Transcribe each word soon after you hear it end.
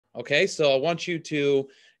Okay, so I want you to,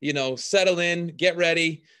 settle in, get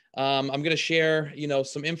ready. I'm going to share,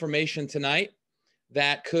 some information tonight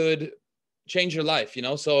that could change your life.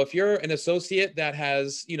 So if you're an associate that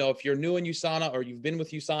has, if you're new in USANA or you've been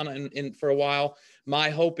with USANA in for a while, my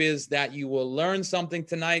hope is that you will learn something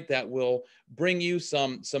tonight that will bring you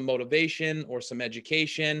some motivation or some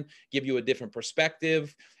education, give you a different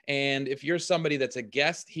perspective. And if you're somebody that's a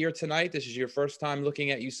guest here tonight, this is your first time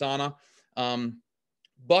looking at USANA,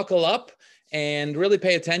 buckle up and really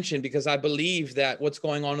pay attention, because I believe that what's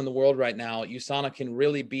going on in the world right now, USANA can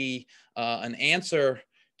really be an answer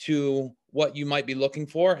to what you might be looking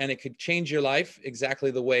for, and it could change your life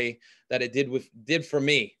exactly the way that it did for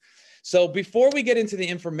me. So before we get into the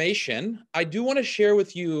information, I do want to share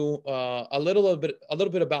with you a little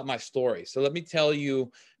bit about my story. So let me tell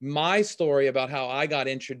you my story about how I got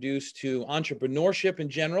introduced to entrepreneurship in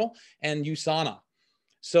general and USANA.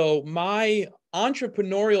 So my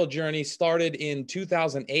entrepreneurial journey started in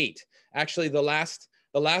 2008. Actually, the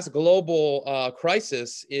last global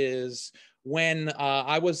crisis is when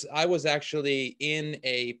I was actually in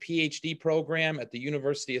a PhD program at the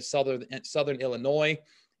University of Southern Illinois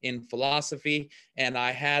in philosophy, and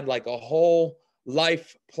I had like a whole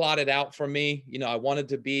life plotted out for me. I wanted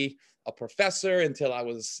to be a professor until I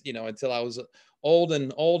was old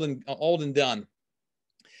and done.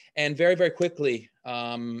 And very, very quickly,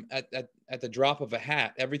 at the drop of a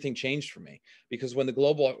hat, everything changed for me, because when the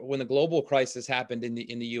global crisis happened in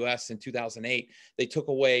the U.S. in 2008, they took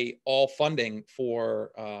away all funding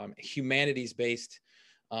for humanities-based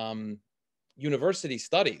university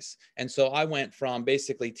studies. And so I went from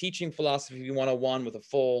basically teaching philosophy 101 with a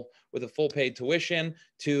full paid tuition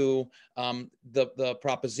to the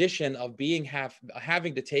proposition of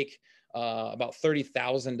having to take about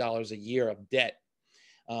 $30,000 a year of debt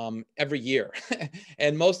every year.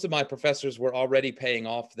 And most of my professors were already paying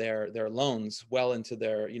off their loans well into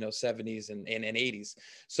their 70s and 80s.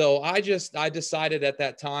 So I decided at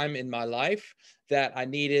that time in my life that I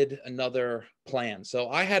needed another plan. So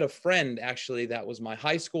I had a friend actually that was my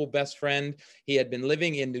high school best friend. He had been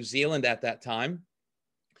living in New Zealand at that time,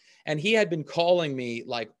 and he had been calling me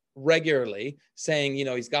like regularly saying,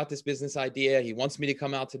 he's got this business idea. He wants me to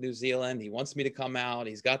come out to New Zealand. He wants me to come out.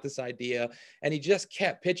 He's got this idea. And he just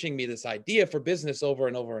kept pitching me this idea for business over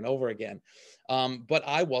and over and over again. But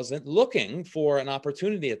I wasn't looking for an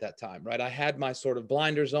opportunity at that time, right? I had my sort of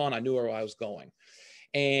blinders on. I knew where I was going.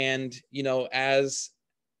 And,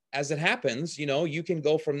 as it happens, you can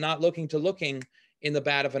go from not looking to looking in the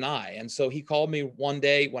bat of an eye. And so he called me one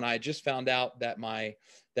day when I just found out that my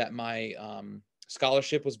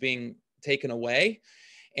scholarship was being taken away.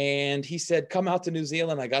 And he said, come out to New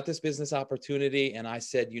Zealand. I got this business opportunity. And I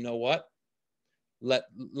said, you know what? Let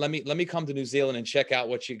me come to New Zealand and check out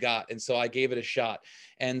what you got. And so I gave it a shot.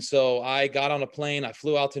 And so I got on a plane. I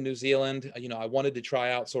flew out to New Zealand. I wanted to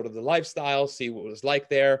try out sort of the lifestyle, see what it was like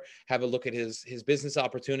there, have a look at his business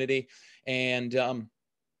opportunity. And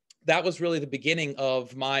that was really the beginning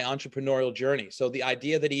of my entrepreneurial journey. So the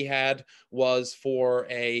idea that he had was for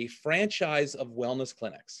a franchise of wellness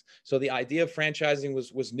clinics. So the idea of franchising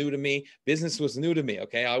was new to me. Business was new to me.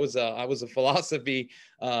 Okay, I was a philosophy.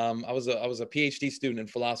 I was a PhD student in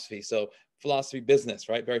philosophy. So philosophy business,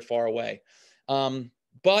 right, very far away.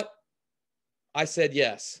 But I said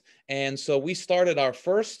yes, and so we started our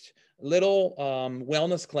first little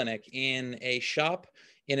wellness clinic in a shop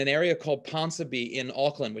in an area called Ponsonby in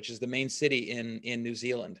Auckland, which is the main city in New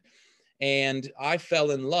Zealand. And I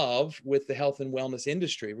fell in love with the health and wellness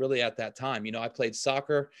industry really at that time. I played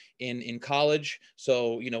soccer in college.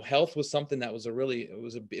 So, health was something that was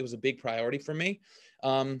it was a big priority for me.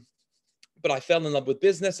 But I fell in love with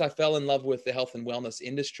business. I fell in love with the health and wellness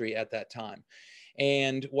industry at that time.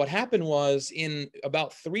 And what happened was, in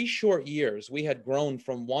about 3 short years, we had grown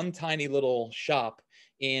from one tiny little shop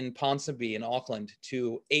in Ponsonby in Auckland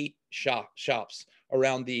to 8 shops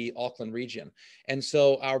around the Auckland region. And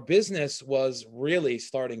so our business was really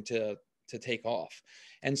starting to take off.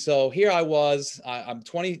 And so here I was, I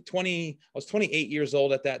was 28 years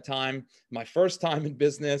old at that time, my first time in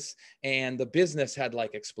business, and the business had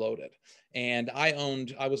like exploded. And I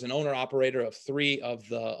was an owner operator of 3 of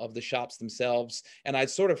the shops themselves. And I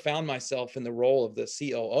sort of found myself in the role of the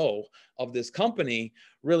COO of this company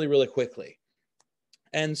really, really quickly.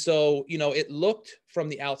 And so, it looked from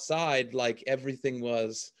the outside like everything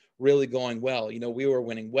was really going well. We were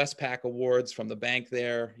winning Westpac awards from the bank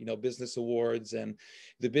there, business awards, and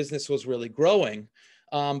the business was really growing.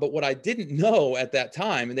 But what I didn't know at that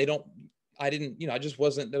time, and I just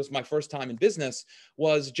wasn't, that was my first time in business,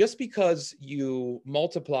 was just because you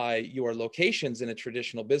multiply your locations in a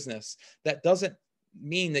traditional business, that doesn't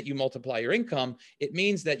mean that you multiply your income. It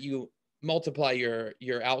means that you multiply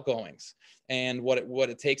your outgoings and what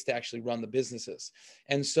it takes to actually run the businesses.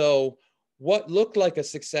 And so what looked like a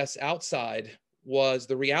success outside was,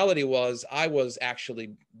 the reality was, I was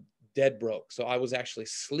actually dead broke. So I was actually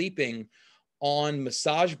sleeping on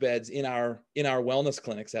massage beds in our wellness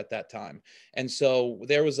clinics at that time. And so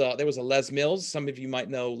there was a Les Mills. Some of you might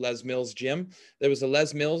know Les Mills gym. There was a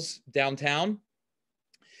Les Mills downtown.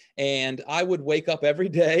 And I would wake up every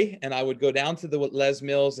day and I would go down to the Les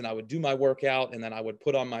Mills and I would do my workout, and then I would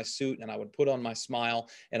put on my suit and I would put on my smile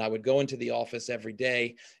and I would go into the office every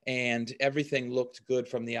day, and everything looked good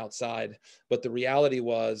from the outside. But the reality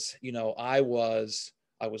was, I was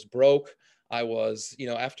broke. I was,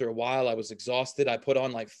 after a while, I was exhausted. I put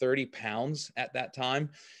on like 30 pounds at that time.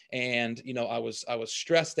 And, I was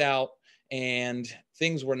stressed out, and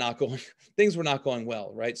things were not going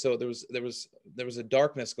well. Right. So there was a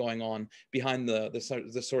darkness going on behind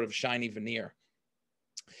the sort of shiny veneer.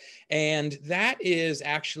 And that is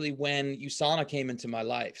actually when USANA came into my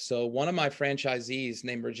life. So one of my franchisees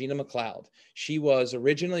named Regina McLeod, she was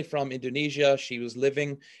originally from Indonesia. She was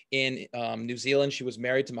living in New Zealand. She was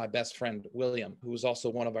married to my best friend, William, who was also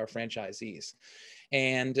one of our franchisees.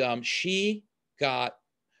 And she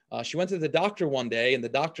went to the doctor one day, and the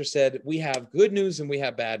doctor said, "We have good news and we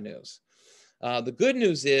have bad news. The good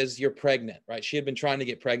news is you're pregnant," right? She had been trying to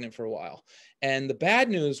get pregnant for a while. And the bad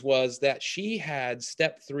news was that she had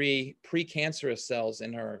step 3 precancerous cells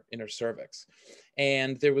in her cervix.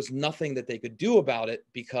 And there was nothing that they could do about it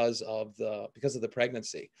because of the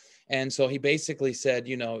pregnancy. And so he basically said,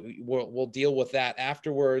 we'll deal with that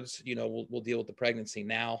afterwards. We'll deal with the pregnancy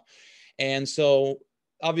now. And so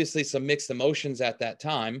obviously some mixed emotions at that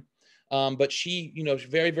time. But she,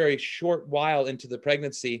 very, very short while into the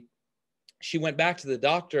pregnancy, she went back to the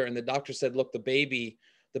doctor, and the doctor said, "Look, the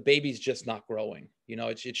baby's just not growing.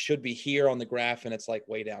 It should be here on the graph, and it's like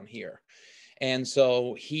way down here." And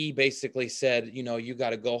so he basically said, "You got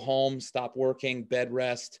to go home, stop working, bed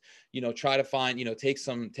rest, try to find, take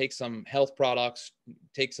some health products,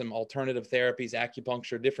 take some alternative therapies,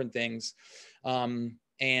 acupuncture, different things,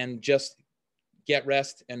 and just get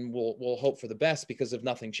rest, and we'll hope for the best, because if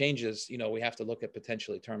nothing changes, we have to look at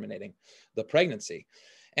potentially terminating the pregnancy."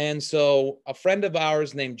 And so a friend of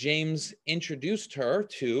ours named James introduced her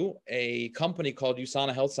to a company called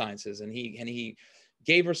USANA Health Sciences, and he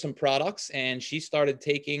gave her some products, and she started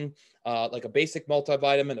taking like a basic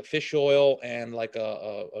multivitamin, a fish oil, and like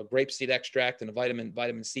a grapeseed extract, and a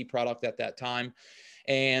vitamin C product at that time.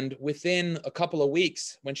 And within a couple of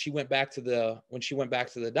weeks, when she went back to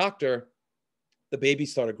the doctor, the baby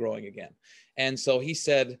started growing again. And so he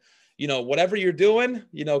said, whatever you're doing,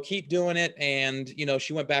 keep doing it. And,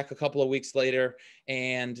 she went back a couple of weeks later,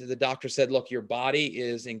 and the doctor said, "Look, your body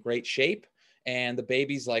is in great shape, and the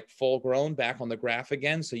baby's like full grown back on the graph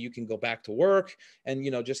again. So you can go back to work and,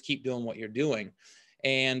 just keep doing what you're doing."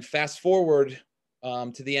 And fast forward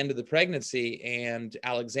to the end of the pregnancy, and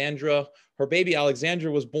her baby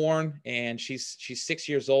Alexandra was born, and she's 6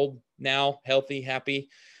 years old now, healthy, happy.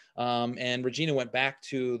 And Regina went back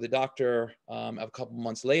to the doctor a couple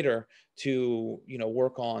months later to,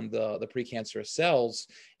 work on the precancerous cells,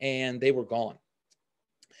 and they were gone.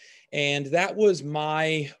 And that was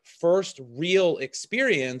my first real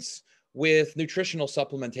experience with nutritional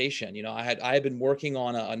supplementation. I had been working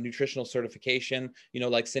on a nutritional certification.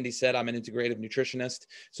 Like Cindy said, I'm an integrative nutritionist.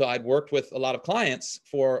 So I'd worked with a lot of clients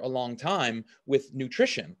for a long time with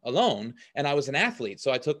nutrition alone. And I was an athlete.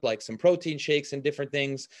 So I took like some protein shakes and different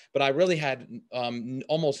things, but I really had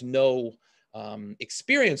almost no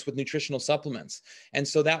experience with nutritional supplements. And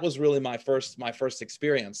so that was really my first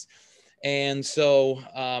experience. And so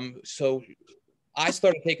I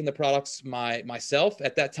started taking the products myself.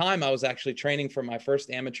 At that time, I was actually training for my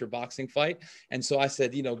first amateur boxing fight. And so I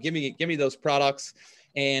said, give me those products.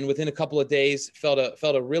 And within a couple of days, felt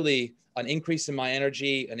an increase in my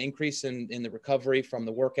energy, an increase in the recovery from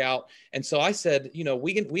the workout. And so I said,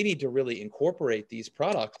 we need to really incorporate these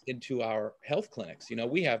products into our health clinics.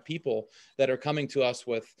 We have people that are coming to us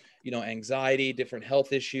with, anxiety, different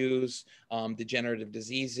health issues, degenerative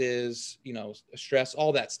diseases, stress,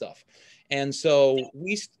 all that stuff. And so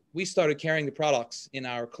we started carrying the products in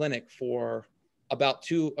our clinic for about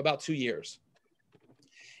two years.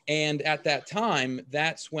 And at that time,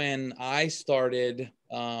 that's when I started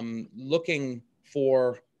looking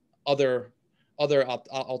for other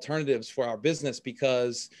alternatives for our business,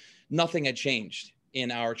 because nothing had changed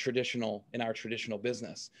in our traditional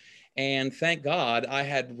business. And thank God I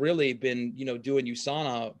had really been, doing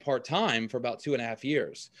USANA part-time for about 2.5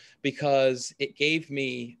 years, because it gave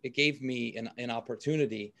me an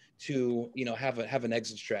opportunity to, have an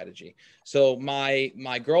exit strategy. So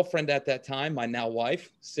my girlfriend at that time, my now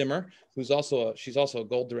wife, Simmer, she's also a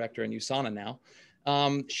gold director in USANA now.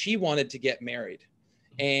 She wanted to get married,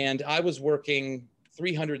 and I was working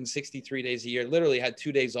 363 days a year, literally had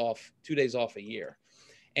 2 days off a year.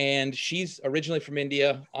 And she's originally from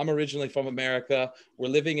India. I'm originally from America. We're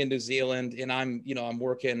living in New Zealand, and I'm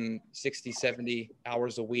working 60, 70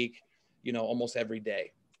 hours a week, almost every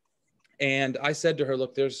day. And I said to her,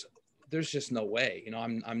 look, there's just no way,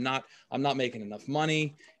 I'm not making enough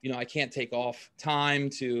money. I can't take off time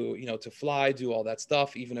to, to fly, do all that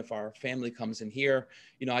stuff. Even if our family comes in here,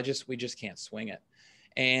 we just can't swing it.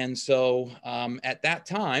 And so at that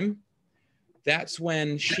time, that's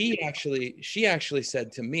when she actually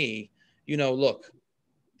said to me, look,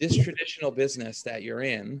 this traditional business that you're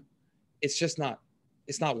in, it's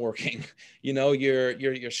not working.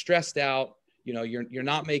 You're stressed out. You're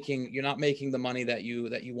not making the money that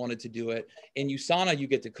you wanted to do it. In USANA, you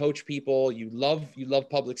get to coach people. You love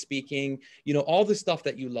public speaking. All the stuff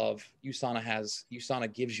that you love,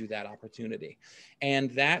 USANA gives you that opportunity.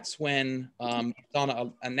 And that's when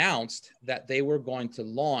USANA announced that they were going to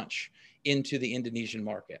launch into the Indonesian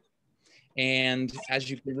market. And as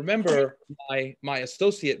you can remember, my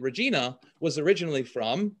associate Regina was originally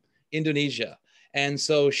from Indonesia. And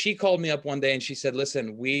so she called me up one day and she said,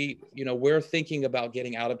 listen, we're thinking about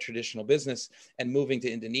getting out of traditional business and moving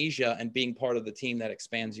to Indonesia and being part of the team that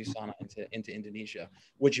expands USANA into Indonesia.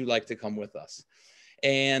 Would you like to come with us?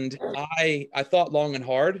 And I thought long and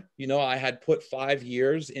hard. I had put 5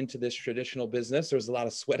 years into this traditional business. There was a lot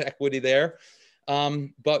of sweat equity there.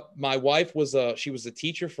 But my wife she was a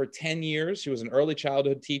teacher for 10 years. She was an early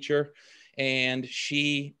childhood teacher, and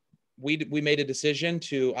we made a decision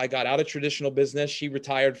I got out of traditional business. She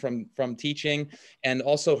retired from teaching, and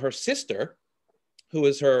also her sister, who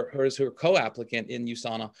is her co-applicant in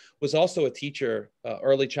USANA, was also a teacher,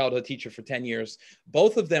 early childhood teacher for 10 years.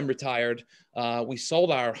 Both of them retired. We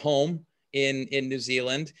sold our home in New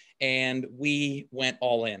Zealand, and we went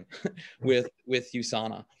all in with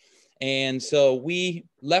USANA. And so we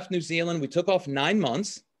left New Zealand. We took off 9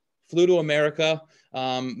 months, flew to America.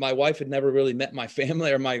 My wife had never really met my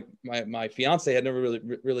family, or my fiance had never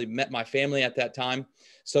really met my family at that time.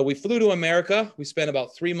 So we flew to America. We spent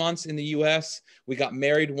about 3 months in the U.S. We got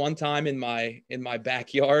married one time in my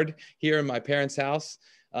backyard here in my parents' house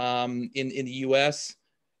in the U.S.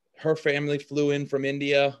 Her family flew in from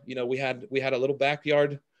India. We had a little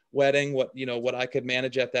backyard wedding, what I could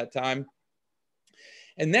manage at that time.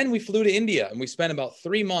 And then we flew to India, and we spent about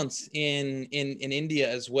 3 months in India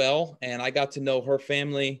as well. And I got to know her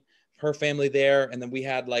family there. And then we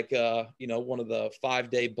had one of the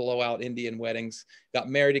 5-day blowout Indian weddings, got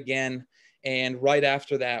married again. And right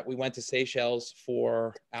after that, we went to Seychelles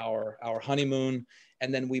for our honeymoon.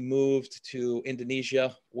 And then we moved to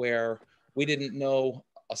Indonesia, where we didn't know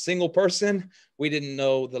a single person. We didn't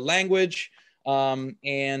know the language.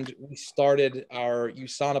 And we started our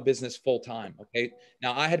USANA business full time. Okay.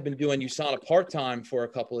 Now I had been doing USANA part-time for a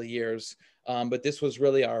couple of years. But this was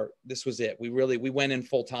it. We went in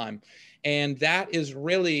full time. And that is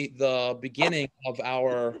really the beginning of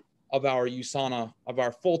our USANA, of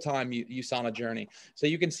our full-time USANA journey. So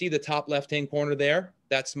you can see the top left-hand corner there.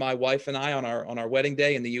 That's my wife and I on our wedding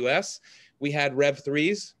day in the US. We had Rev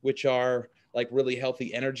 3s, which are like really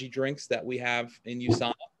healthy energy drinks that we have in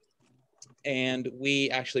USANA. And we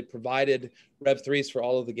actually provided Rev 3s for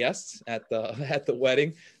all of the guests at the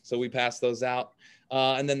wedding. So we passed those out.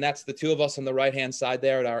 And then that's the two of us on the right-hand side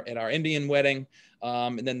there at our Indian wedding.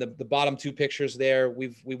 And then the bottom two pictures there,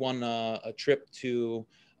 we won a trip to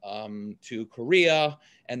Korea,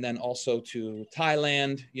 and then also to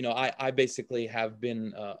Thailand. I basically have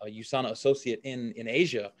been a USANA associate in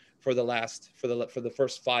Asia for the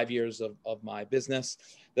first 5 years of my business.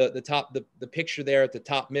 The picture there at the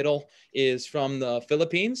top middle is from the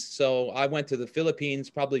Philippines. So I went to the Philippines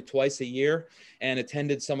probably twice a year and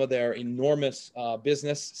attended some of their enormous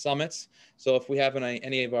business summits. So if we have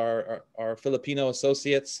any of our Filipino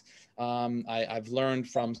associates, I've learned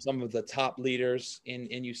from some of the top leaders in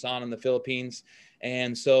USANA in the Philippines.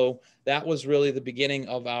 And so that was really the beginning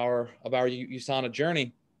of our USANA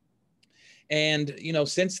journey. And,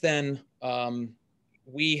 since then,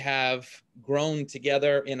 we have grown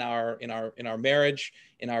together in our marriage,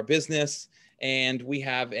 in our business, and we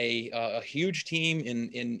have a huge team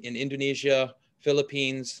in Indonesia,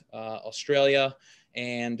 Philippines, Australia,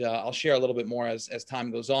 And I'll share a little bit more as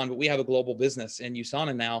time goes on, but we have a global business in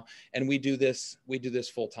USANA now, and we do this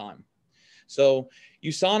full time. So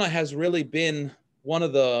USANA has really been one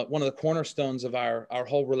of the cornerstones of our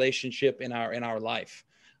whole relationship in our life.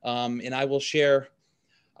 And I will share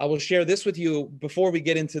this with you before we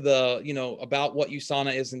get into the, about what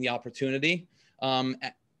USANA is and the opportunity.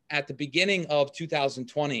 At the beginning of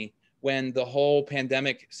 2020, when the whole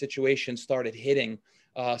pandemic situation started hitting,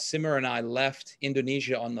 Simmer and I left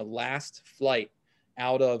Indonesia on the last flight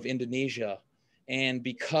out of Indonesia. And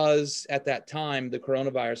because at that time, the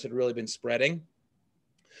coronavirus had really been spreading,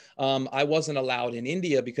 I wasn't allowed in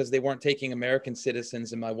India because they weren't taking American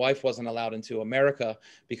citizens, and my wife wasn't allowed into America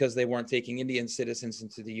because they weren't taking Indian citizens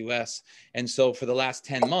into the US. And so for the last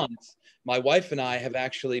 10 months, my wife and I have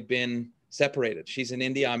actually been separated. She's in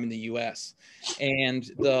India, I'm in the US. And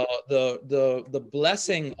the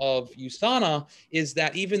blessing of USANA is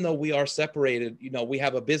that even though we are separated, we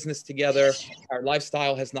have a business together, our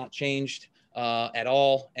lifestyle has not changed at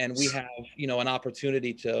all, and we have an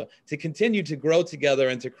opportunity to continue to grow together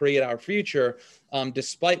and to create our future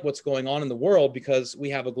despite what's going on in the world, because we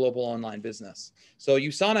have a global online business. So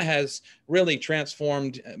USANA has really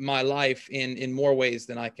transformed my life in more ways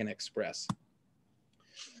than I can express.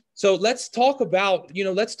 So let's talk about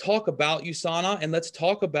USANA, and let's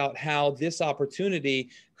talk about how this opportunity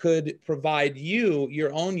could provide you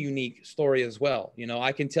your own unique story as well.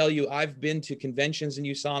 I can tell you, I've been to conventions in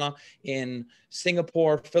USANA in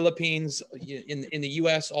Singapore, Philippines, in the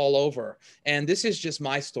US, all over. And this is just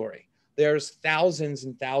my story. There's thousands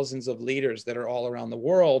and thousands of leaders that are all around the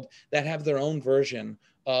world that have their own version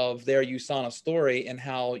of their USANA story and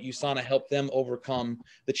how USANA helped them overcome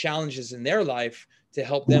the challenges in their life to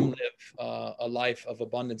help them live a life of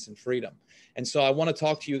abundance and freedom. And so I want to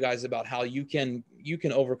talk to you guys about how you can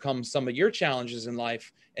overcome some of your challenges in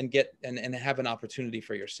life and get and have an opportunity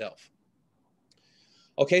for yourself.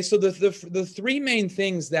 Okay, so the three main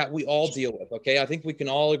things that we all deal with, okay, I think we can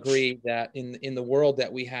all agree that in the world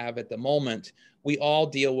that we have at the moment, we all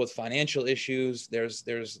deal with financial issues. There's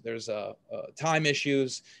time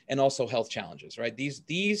issues and also health challenges, right?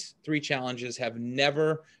 These three challenges have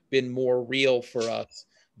never been more real for us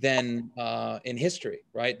than in history,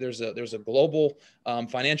 right? There's a global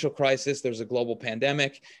financial crisis. There's a global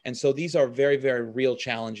pandemic. And so these are very, very real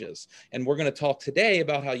challenges. And we're going to talk today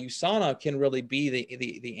about how USANA can really be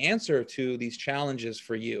the answer to these challenges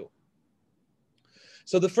for you.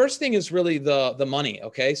 So the first thing is really the money,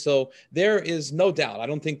 okay? So there is no doubt, I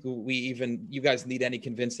don't think you guys need any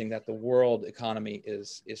convincing that the world economy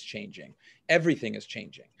is changing. Everything is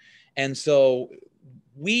changing. And so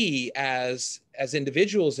we as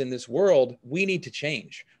individuals in this world, we need to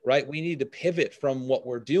change, right? We need to pivot from what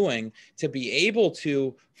we're doing to be able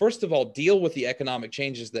to, first of all, deal with the economic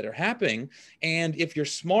changes that are happening. And if you're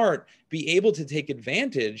smart, be able to take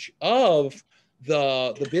advantage of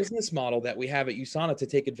the business model that we have at USANA to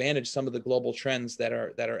take advantage of some of the global trends that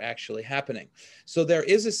are actually happening. So there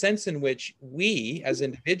is a sense in which we as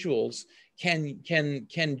individuals can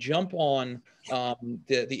jump on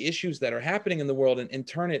the issues that are happening in the world and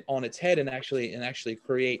turn it on its head and actually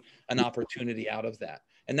create an opportunity out of that.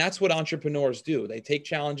 And that's what entrepreneurs do. They take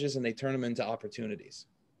challenges and they turn them into opportunities.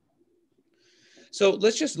 So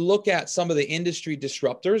let's just look at some of the industry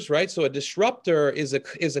disruptors, right? So a disruptor is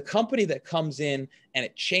a company that comes in and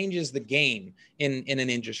it changes the game in an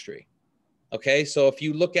industry. Okay, so if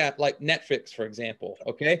you look at like Netflix, for example,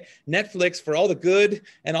 okay, Netflix, for all the good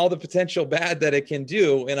and all the potential bad that it can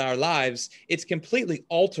do in our lives, it's completely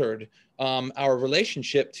altered our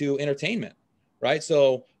relationship to entertainment, right?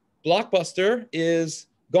 So Blockbuster is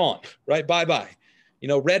gone, right? Bye-bye.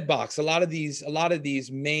 Redbox, a lot of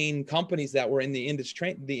these main companies that were in the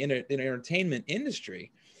industry, the entertainment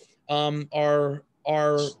industry, are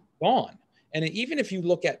gone. And even if you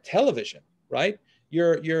look at television, right?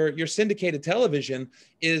 Your syndicated television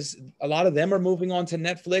is, a lot of them are moving on to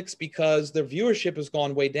Netflix because their viewership has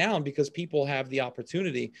gone way down because people have the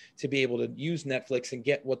opportunity to be able to use Netflix and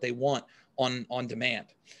get what they want on demand.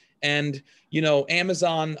 And,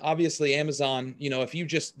 Amazon, obviously Amazon, if you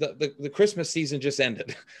just, the Christmas season just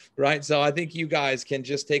ended, right? So I think you guys can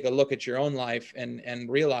just take a look at your own life and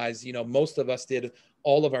realize, most of us did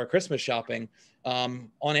all of our Christmas shopping on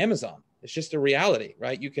Amazon. It's just a reality,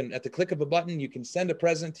 right? You can, at the click of a button, you can send a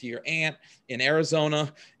present to your aunt in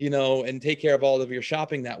Arizona, and take care of all of your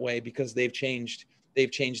shopping that way because they've changed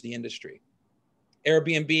the industry.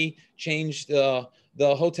 Airbnb changed the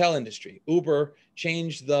hotel industry. Uber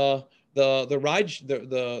changed the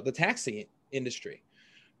taxi industry,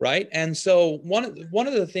 right? And so one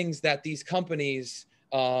of the things that these companies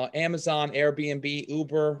Amazon, Airbnb,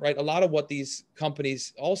 Uber, right? A lot of what these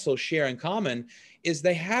companies also share in common is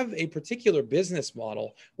they have a particular business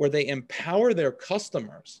model where they empower their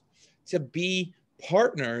customers to be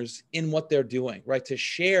partners in what they're doing, right? To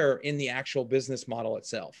share in the actual business model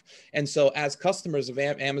itself. And so as customers of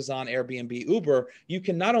Amazon, Airbnb, Uber, you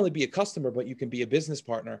can not only be a customer, but you can be a business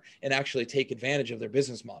partner and actually take advantage of their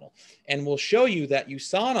business model. And we'll show you that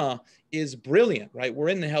USANA is brilliant, right? We're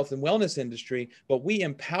in the health and wellness industry, but we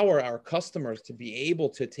empower our customers to be able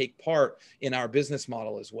to take part in our business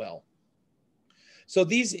model as well. So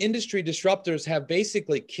these industry disruptors have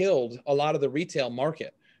basically killed a lot of the retail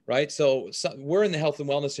market. Right. So we're in the health and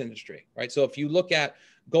wellness industry, right? So if you look at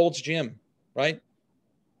Gold's Gym, right,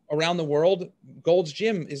 around the world, Gold's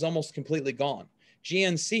Gym is almost completely gone.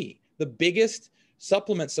 GNC, the biggest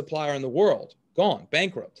supplement supplier in the world, gone,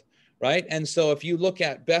 bankrupt, right? And so if you look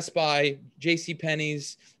at Best Buy,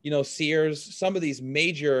 JCPenney's, Sears, some of these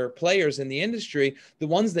major players in the industry, the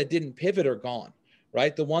ones that didn't pivot are gone.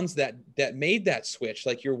 Right? The ones that made that switch,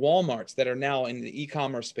 like your Walmarts that are now in the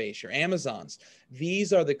e-commerce space, your Amazons,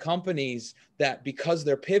 these are the companies that, because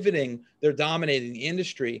they're pivoting, they're dominating the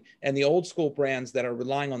industry, and the old school brands that are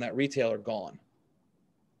relying on that retail are gone.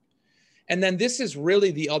 And then this is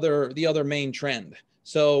really the other main trend.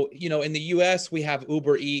 So, in the US, we have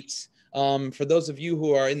Uber Eats. For those of you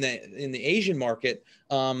who are in the Asian market,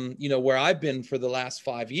 where I've been for the last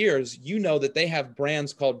 5 years, that they have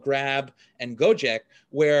brands called Grab and Gojek,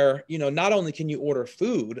 where, not only can you order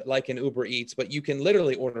food like in Uber Eats, but you can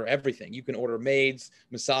literally order everything. You can order maids,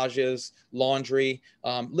 massages, laundry,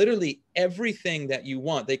 literally everything that you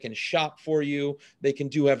want. They can shop for you. They can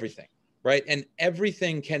do everything, right? And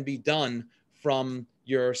everything can be done from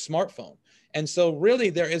your smartphone. And so really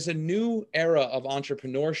there is a new era of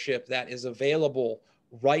entrepreneurship that is available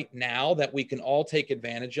right now that we can all take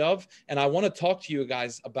advantage of. And I want to talk to you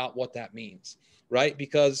guys about what that means, right?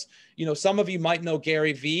 Because, some of you might know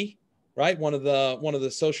Gary Vee, right? One of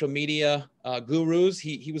the social media gurus.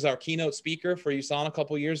 He was our keynote speaker for USANA a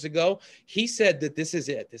couple of years ago. He said that this is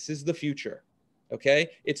it. This is the future. Okay.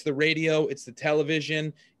 It's the radio, it's the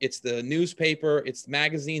television, it's the newspaper, it's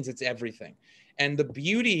magazines, it's everything. And the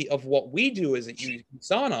beauty of what we do as at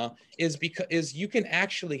USANA is you can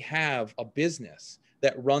actually have a business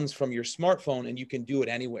that runs from your smartphone and you can do it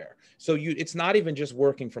anywhere. So it's not even just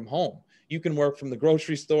working from home. You can work from the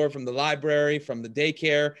grocery store, from the library, from the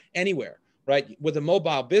daycare, anywhere, right? With a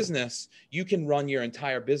mobile business, you can run your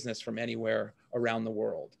entire business from anywhere around the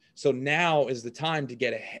world. So now is the time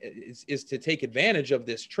to is to take advantage of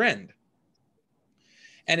this trend.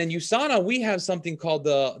 And in USANA, we have something called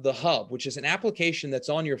the Hub, which is an application that's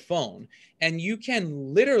on your phone. And you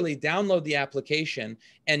can literally download the application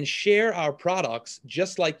and share our products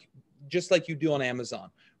just like you do on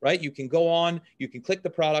Amazon, right? You can go on, you can click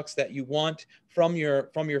the products that you want from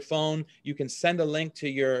your phone. You can send a link to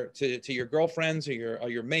your girlfriends or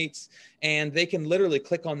your mates, and they can literally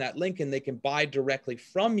click on that link and they can buy directly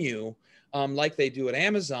from you. Like they do at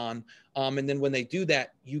Amazon, and then when they do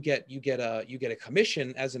that, you get a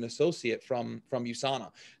commission as an associate from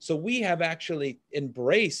USANA. So we have actually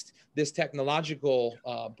embraced this technological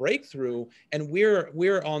breakthrough, and we're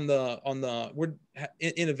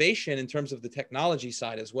innovation in terms of the technology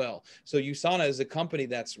side as well. So USANA is a company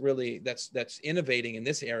that's innovating in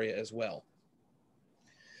this area as well.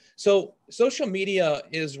 So social media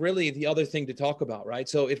is really the other thing to talk about, right?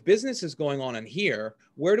 So if business is going on in here,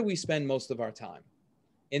 where do we spend most of our time?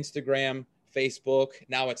 Instagram, Facebook,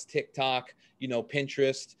 now it's TikTok,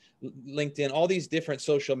 Pinterest, LinkedIn, all these different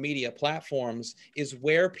social media platforms is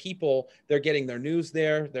where they're getting their news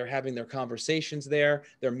there, they're having their conversations there,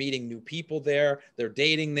 they're meeting new people there, they're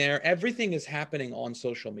dating there. Everything is happening on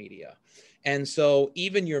social media. And so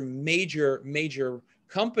even your major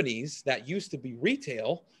companies that used to be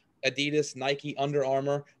retail, Adidas, Nike, Under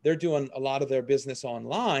Armour, they're doing a lot of their business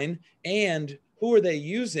online. And who are they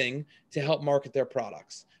using to help market their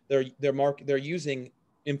products? They're using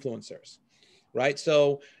influencers, right?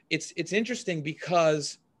 So it's interesting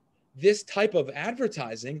because this type of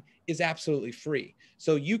advertising is absolutely free.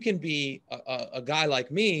 So you can be a guy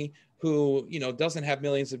like me who doesn't have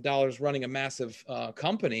millions of dollars running a massive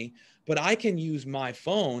company, but I can use my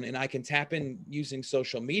phone and I can tap in using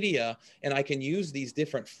social media, and I can use these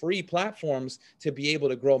different free platforms to be able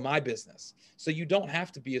to grow my business. So you don't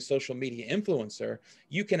have to be a social media influencer.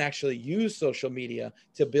 You can actually use social media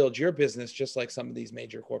to build your business just like some of these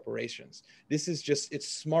major corporations. It's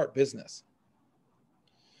smart business.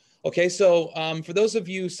 Okay, so for those of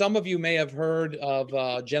you, some of you may have heard of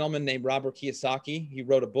a gentleman named Robert Kiyosaki. He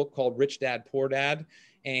wrote a book called Rich Dad, Poor Dad.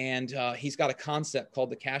 And he's got a concept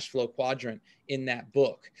called the cash flow quadrant in that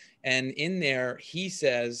book. And in there, he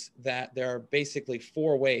says that there are basically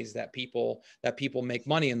 4 ways that people make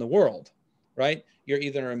money in the world, right? You're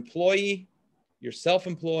either an employee, you're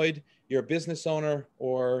self-employed, you're a business owner,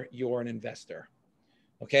 or you're an investor.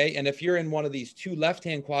 Okay. And if you're in one of these 2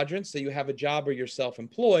 left-hand quadrants, so you have a job or you're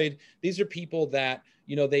self-employed, these are people that,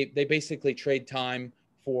 they basically trade time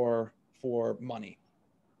for money.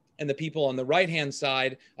 And the people on the right-hand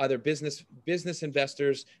side, either business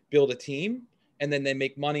investors build a team, and then they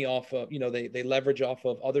make money off of, they leverage off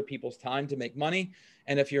of other people's time to make money.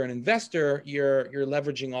 And if you're an investor, you're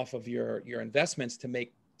leveraging off of your investments to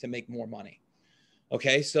make more money.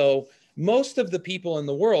 Okay. So most of the people in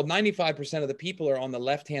the world, 95% of the people are on the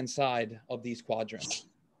left-hand side of these quadrants,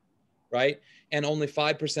 right? And only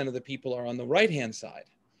 5% of the people are on the right-hand side.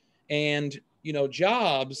 And,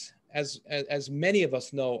 jobs, as many of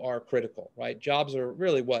us know, are critical, right? Jobs are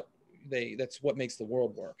really that's what makes the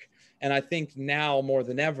world work. And I think now more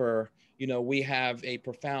than ever, we have a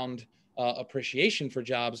profound appreciation for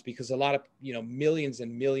jobs, because a lot of, millions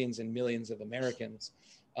and millions and millions of Americans,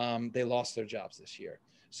 they lost their jobs this year.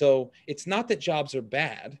 So it's not that jobs are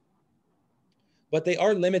bad, but they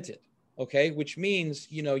are limited. Okay. Which means,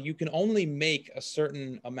 you can only make a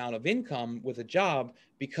certain amount of income with a job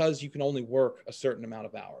because you can only work a certain amount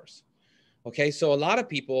of hours. Okay. So a lot of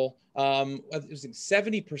people,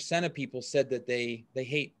 70% of people said that they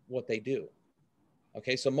hate what they do.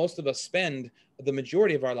 Okay. So most of us spend the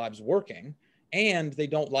majority of our lives working, and they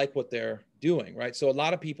don't like what they're doing. Right. So a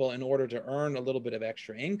lot of people, in order to earn a little bit of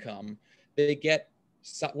extra income, they get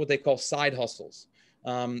what they call side hustles.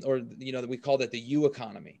 Or, we call that the U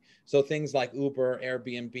economy. So things like Uber,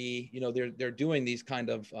 Airbnb, they're doing these kind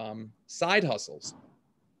of side hustles.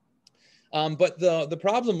 But the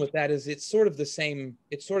problem with that is it's sort of the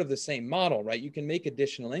same model, right? You can make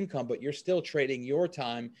additional income, but you're still trading your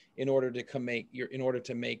time in order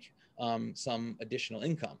to make some additional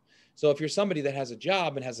income. So if you're somebody that has a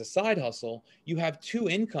job and has a side hustle, you have 2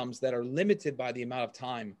 incomes that are limited by the amount of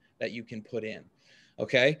time that you can put in.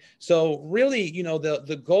 Okay. So really,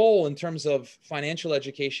 the goal in terms of financial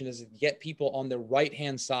education is to get people on the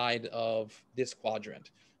right-hand side of this quadrant.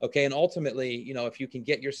 Okay. And ultimately, if you can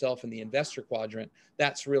get yourself in the investor quadrant,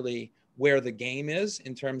 that's really where the game is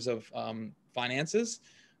in terms of finances.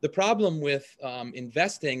 The problem with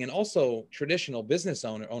investing and also traditional business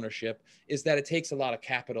ownership is that it takes a lot of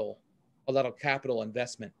capital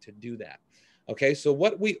investment to do that. Okay, so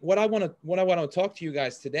what I want to talk to you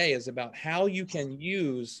guys today is about how you can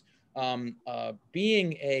use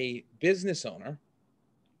being a business owner,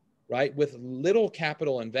 right, with little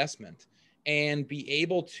capital investment, and be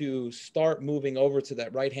able to start moving over to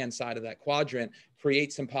that right-hand side of that quadrant,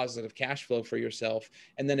 create some positive cash flow for yourself.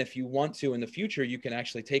 And then if you want to in the future, you can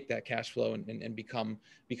actually take that cash flow and become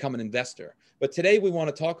an investor. But today we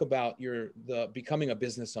want to talk about becoming a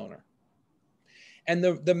business owner. And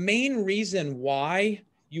the main reason why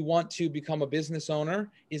you want to become a business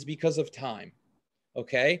owner is because of time.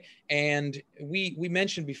 Okay. And we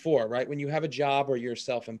mentioned before, right? When you have a job or you're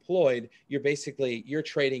self-employed, you're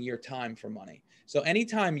trading your time for money. So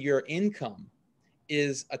anytime your income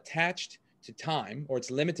is attached to time, or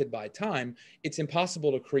it's limited by time, it's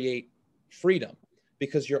impossible to create freedom,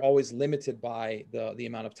 because you're always limited by the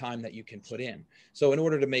amount of time that you can put in. So in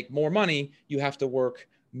order to make more money, you have to work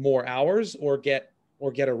more hours or get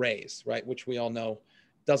a raise, right? Which we all know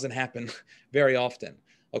doesn't happen very often.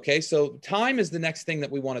 Okay, so time is the next thing that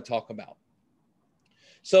we want to talk about.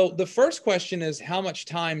 So the first question is, how much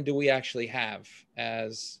time do we actually have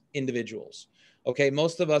as individuals? Okay,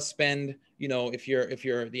 most of us spend, if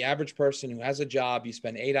you're the average person who has a job, you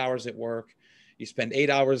spend 8 hours at work, you spend 8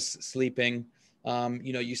 hours sleeping.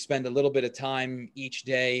 You spend a little bit of time each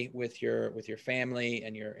day with your family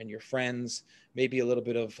and your friends, maybe a little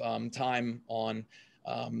bit of time on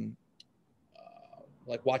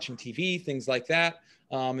like watching TV, things like that.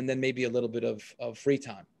 And then maybe a little bit of free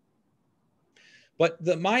time. But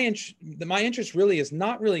my interest really is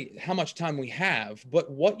not really how much time we have,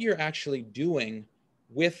 but what you're actually doing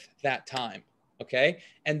with that time. Okay.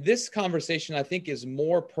 And this conversation, I think, is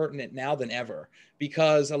more pertinent now than ever,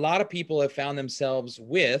 because a lot of people have found themselves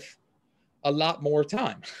with a lot more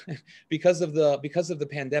time because of the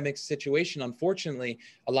pandemic situation. Unfortunately,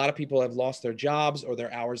 a lot of people have lost their jobs, or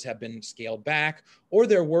their hours have been scaled back, or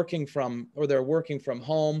they're working from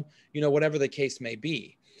home, whatever the case may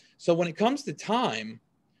be. So when it comes to time,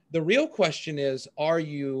 the real question is, are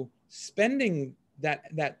you spending that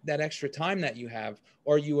extra time that you have,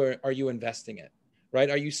 or are you investing it? right?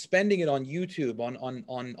 Are you spending it on YouTube,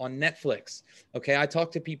 on Netflix? Okay, I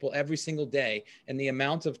talk to people every single day, and the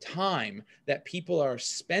amount of time that people are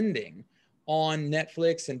spending on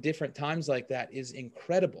Netflix and different times like that is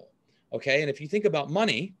incredible. Okay, and if you think about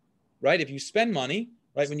money, right? If you spend money,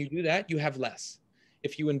 right, when you do that, you have less.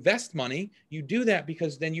 If you invest money, you do that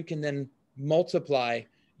because then you can then multiply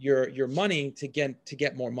your money to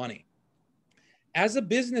get more money. As a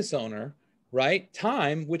business owner, right,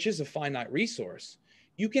 time, which is a finite resource,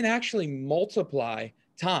 you can actually multiply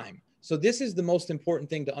time. So this is the most important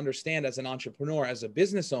thing to understand as an entrepreneur, as a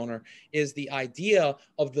business owner, is the idea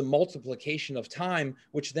of the multiplication of time,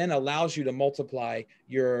 which then allows you to multiply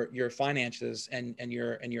your finances and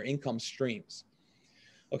your income streams.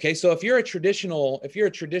 Okay, so if you're a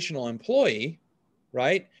traditional employee,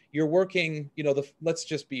 right, you're working, let's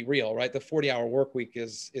just be real, right? The 40-hour work week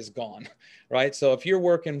is gone, right? So if you're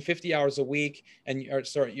working 50 hours a week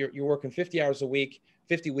you're working 50 hours a week,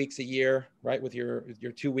 50 weeks a year, right, with your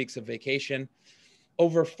 2 weeks of vacation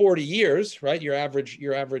over 40 years, right, your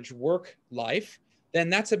average work life, then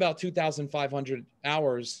that's about 2,500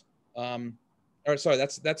 hours.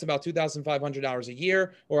 That's about 2,500 hours a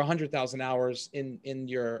year, or 100,000 hours in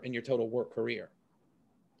your total work career.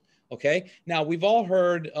 Okay. Now we've all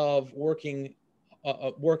heard of working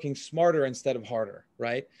smarter instead of harder,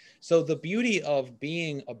 right? So the beauty of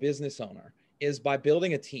being a business owner is by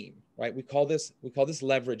building a team, right? We call this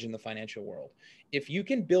leverage in the financial world. If you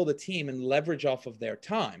can build a team and leverage off of their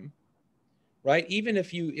time, right? Even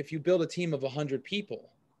if you build a team of 100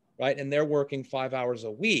 people, right, and they're working 5 hours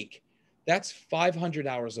a week, that's 500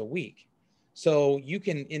 hours a week. So you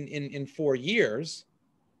can in 4 years,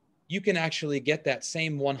 you can actually get that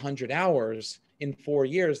same 100 hours in 4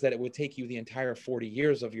 years that it would take you the entire 40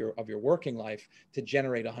 years of your working life to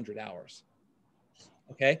generate 100 hours.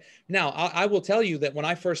 Okay. Now I will tell you that when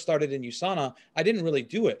I first started in USANA, I didn't really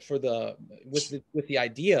do it with the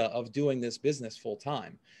idea of doing this business full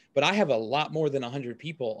time. But I have a lot more than 100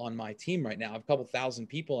 people on my team right now. I have a couple thousand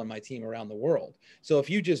people on my team around the world. So if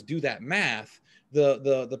you just do that math,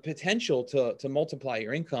 the potential to multiply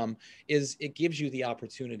your income it gives you the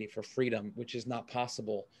opportunity for freedom, which is not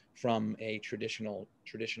possible from a traditional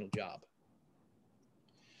job.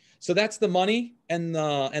 So that's the money and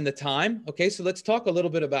the time. Okay, so let's talk a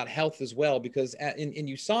little bit about health as well, because in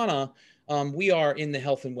USANA, we are in the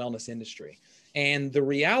health and wellness industry. And the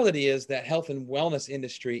reality is that health and wellness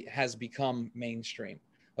industry has become mainstream.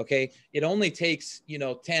 Okay, it only takes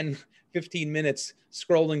 10, 15 minutes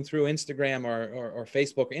scrolling through Instagram or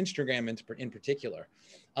Facebook, or Instagram in particular,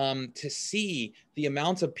 to see the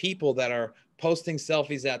amount of people that are posting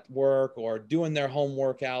selfies at work, or doing their home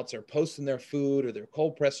workouts, or posting their food or their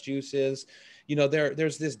cold pressed juices.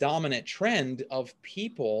 There's this dominant trend of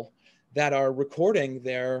people that are recording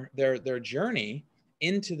their journey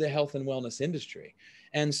into the health and wellness industry.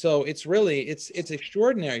 And so it's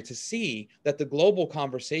extraordinary to see that the global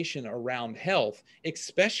conversation around health,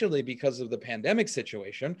 especially because of the pandemic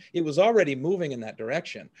situation, it was already moving in that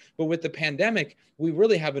direction. But with the pandemic, we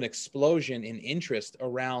really have an explosion in interest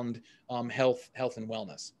around health and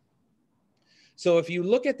wellness. So if you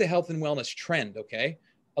look at the health and wellness trend, okay,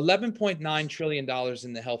 $11.9 trillion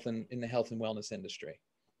in the health and wellness industry.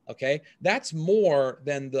 Okay, that's more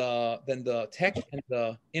than the tech and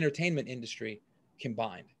the entertainment industry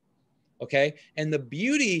combined. Okay, and the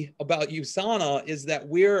beauty about USANA is that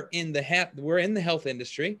we're in the health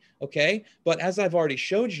industry. Okay, but as I've already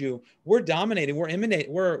showed you, we're dominating, we're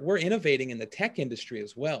innovating in the tech industry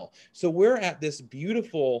as well. So we're at this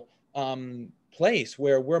beautiful place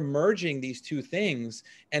where we're merging these two things,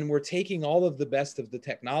 and we're taking all of the best of the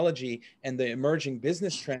technology and the emerging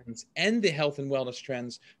business trends and the health and wellness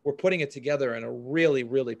trends. We're putting it together in a really,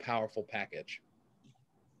 really powerful package.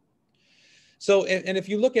 So, and if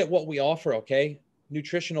you look at what we offer, okay,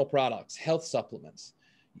 nutritional products, health supplements,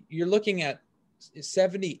 you're looking at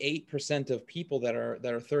 78% of people that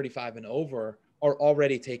are 35 and over are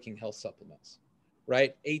already taking health supplements,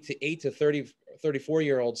 right? 8 to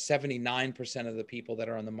 34-year-olds, 79% of the people that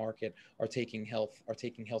are on the market are taking health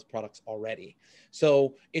products already.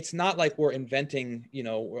 So it's not like we're inventing,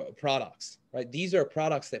 products, right? These are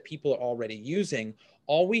products that people are already using.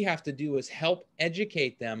 All we have to do is help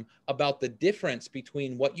educate them about the difference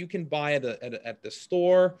between what you can buy at the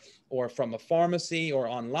store, or from a pharmacy, or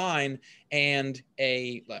online, and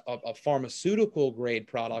a pharmaceutical grade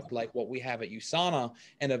product like what we have at USANA,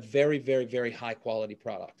 and a very, very, very high quality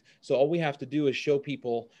product. So all we have to do is show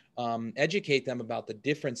people, educate them about the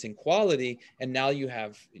difference in quality, and now you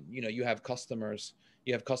have customers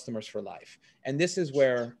you have customers for life. And this is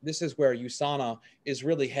where USANA is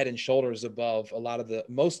really head and shoulders above a lot of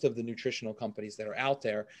most of the nutritional companies that are out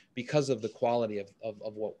there, because of the quality of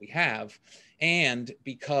what we have, and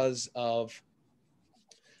because of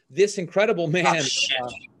this incredible man.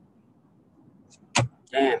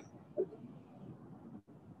 Damn.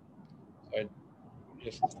 I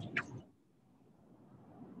just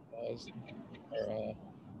pause or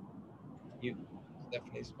mute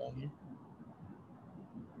Stephanie's phone here.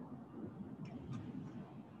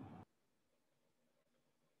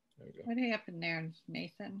 There we go. What happened there,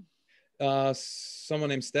 Nathan? Someone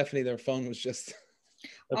named Stephanie, their phone was just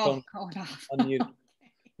going off. Unmuted.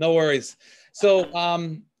 No worries.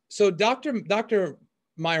 So so Dr.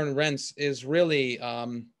 Myron Rentz is really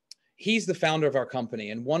he's the founder of our company,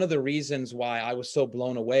 and one of the reasons why I was so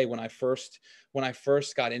blown away when I first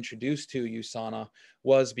got introduced to USANA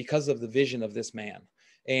was because of the vision of this man.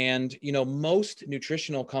 And you know, most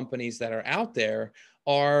nutritional companies that are out there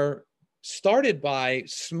are started by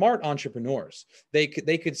smart entrepreneurs. They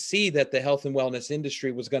could see that the health and wellness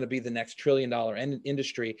industry was going to be the next $1 trillion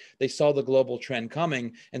industry. They saw the global trend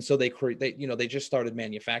coming, and so they just started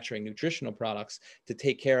manufacturing nutritional products to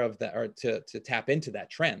take care of that, or to tap into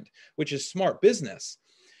that trend, which is smart business.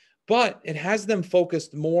 But it has them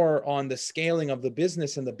focused more on the scaling of the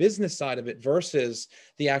business and the business side of it versus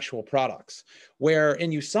the actual products. Where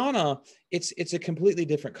in USANA, it's a completely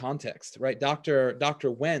different context, right?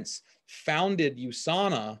 Dr. Wentz founded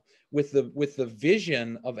USANA with the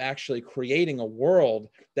vision of actually creating a world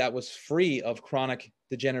that was free of chronic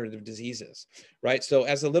degenerative diseases, right? So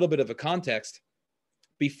as a little bit of a context,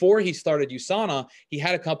 before he started USANA, he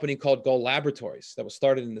had a company called Goal Laboratories that was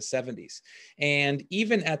started in the 70s. And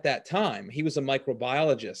even at that time, he was a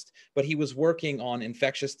microbiologist, but he was working on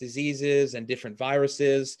infectious diseases and different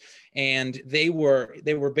viruses. And they were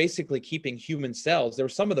basically keeping human cells. They were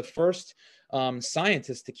some of the first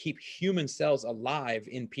scientists to keep human cells alive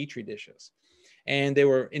in Petri dishes. And they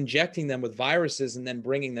were injecting them with viruses and then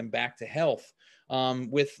bringing them back to health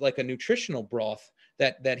with like a nutritional broth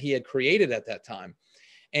that he had created at that time.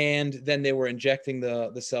 And then they were injecting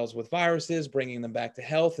the cells with viruses, bringing them back to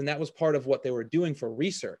health. And that was part of what they were doing for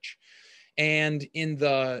research. And in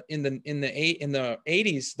the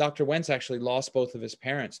 80s, Dr. Wentz actually lost both of his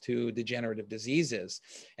parents to degenerative diseases.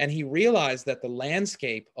 And he realized that the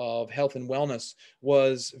landscape of health and wellness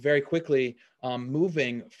was very quickly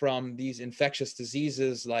moving from these infectious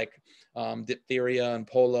diseases like diphtheria and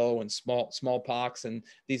polio and smallpox and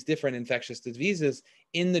these different infectious diseases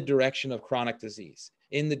in the direction of chronic disease,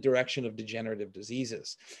 in the direction of degenerative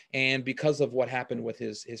diseases. And because of what happened with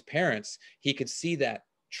his parents, he could see that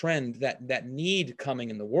trend, that need coming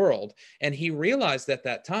in the world. And he realized at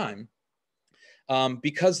that time,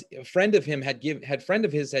 because a friend of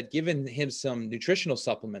his had given him some nutritional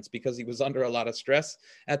supplements because he was under a lot of stress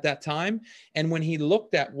at that time. And when he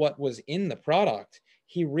looked at what was in the product,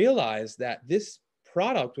 he realized that this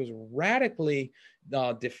product was radically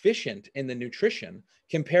deficient in the nutrition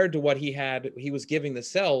compared to what he was giving the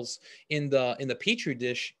cells in the Petri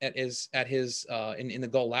dish in the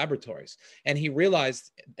Goal Laboratories. And he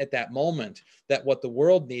realized at that moment that what the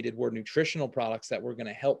world needed were nutritional products that were going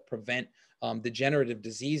to help prevent degenerative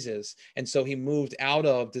diseases. And so he moved out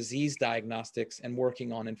of disease diagnostics and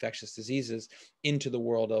working on infectious diseases into the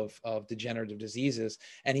world of degenerative diseases.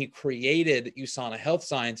 And he created USANA Health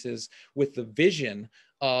Sciences with the vision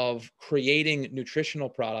of creating nutritional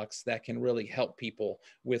products that can really help people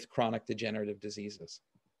with chronic degenerative diseases.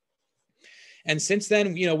 And since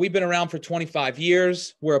then, you know, we've been around for 25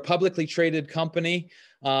 years. We're a publicly traded company.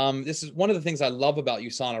 This is one of the things I love about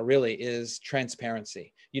USANA really is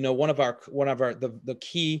transparency. You know, one of the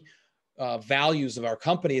key values of our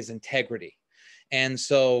company is integrity. And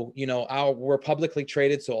so, you know, we're publicly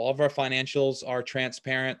traded, so all of our financials are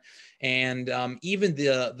transparent. And even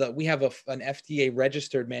we have an FDA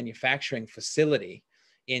registered manufacturing facility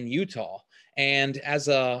in Utah. And as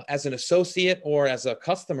an associate or as a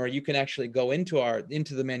customer, you can actually go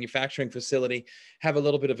into the manufacturing facility, have a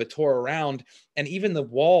little bit of a tour around, and even the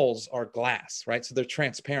walls are glass, right? So they're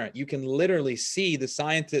transparent. You can literally see the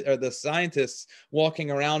scientists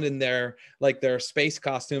walking around in their space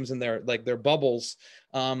costumes and their bubbles,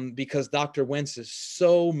 because Dr. Wentz is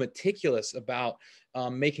so meticulous about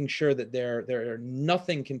making sure that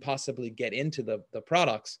nothing can possibly get into the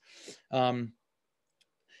products.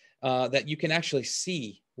 That you can actually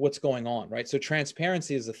see what's going on, right? So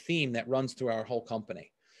transparency is a theme that runs through our whole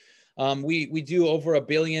company. We do over $1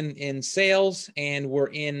 billion in sales, and we're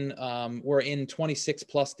in 26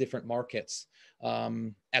 plus different markets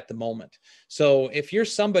at the moment. So if you're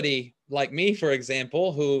somebody like me, for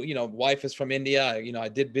example, who, you know, wife is from India, you know, I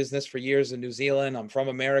did business for years in New Zealand. I'm from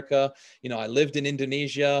America. You know, I lived in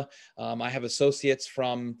Indonesia. I have associates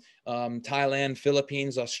from Thailand,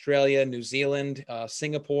 Philippines, Australia, New Zealand,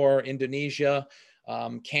 Singapore, Indonesia,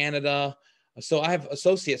 Canada. So I have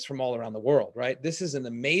associates from all around the world, right? This is an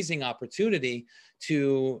amazing opportunity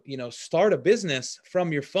to, you know, start a business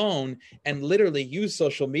from your phone and literally use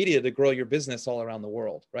social media to grow your business all around the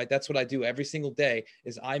world, right? That's what I do every single day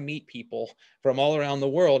is I meet people from all around the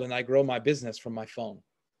world and I grow my business from my phone.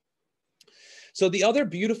 So the other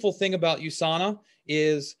beautiful thing about USANA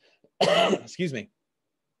is, excuse me,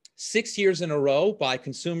 6 years in a row by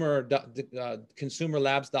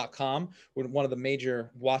consumerlabs.com. We're one of the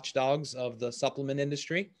major watchdogs of the supplement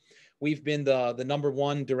industry. We've been the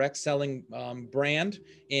 #1 direct selling brand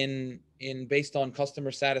based on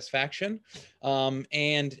customer satisfaction.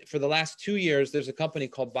 And for the last 2 years, there's a company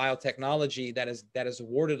called Biotechnology that has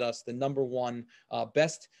awarded us the #1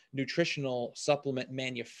 best nutritional supplement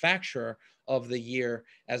manufacturer of the year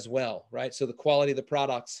as well, right? So the quality of the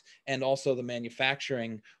products and also the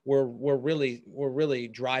manufacturing, we're really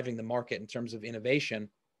driving the market in terms of innovation.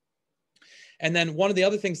 And then one of the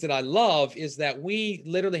other things that I love is that we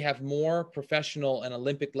literally have more professional and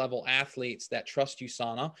Olympic level athletes that trust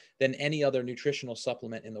USANA than any other nutritional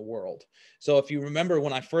supplement in the world. So if you remember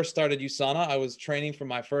when I first started USANA, I was training for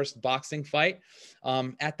my first boxing fight.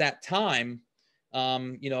 At that time,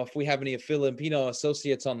 you know, if we have any Filipino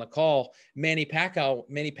associates on the call, Manny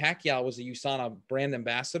Pacquiao was a USANA brand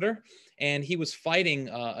ambassador, and he was fighting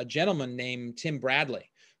a gentleman named Tim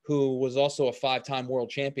Bradley, who was also a 5-time world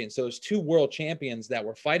champion. So there's 2 world champions that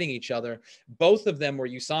were fighting each other. Both of them were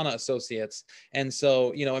USANA associates. And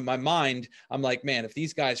so, you know, in my mind, I'm like, man, if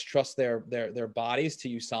these guys trust their bodies to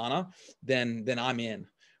USANA, then I'm in,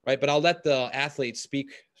 right? But I'll let the athletes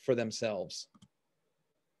speak for themselves.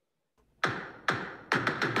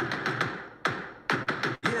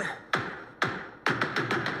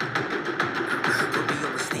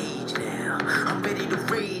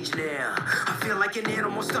 Like an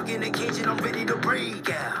animal stuck in a cage and I'm ready to break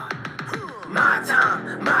out. My time,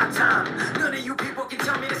 none of you people can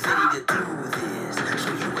tell me to stop. Ready to do this,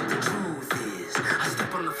 show you what the truth is. I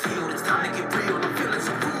step on the field, it's time to get real, I'm feeling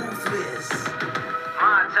so ruthless.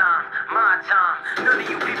 My time, none of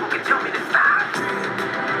you people can tell me to stop.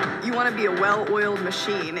 You want to be a well-oiled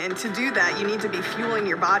machine, and to do that, you need to be fueling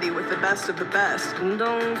your body with the best of the best.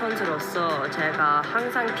 운동선수로서 제가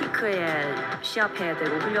항상 피크에 시합해야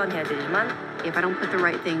되고 훈련해야 되지만 if I don't put the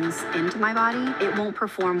right things into my body, it won't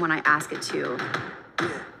perform when I ask it to.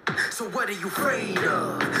 So what are you afraid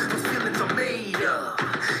of? Those feelings are made up.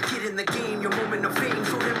 Get in the game, your moment of fame,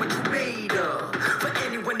 show them what you made of. For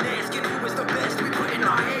anyone asking who is the best, we putting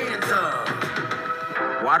our hands up.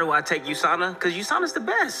 Why do I take USANA? Because USANA's the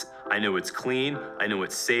best. I know it's clean, I know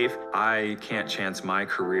it's safe. I can't chance my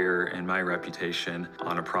career and my reputation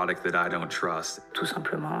on a product that I don't trust. Tout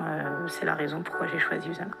simplement, c'est la raison pourquoi j'ai choisi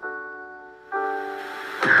USANA.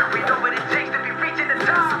 We know what it takes to be reaching the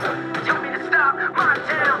top. Tell me to stop, my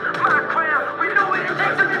town, my crown. We know what it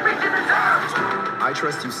takes to be reaching the top. I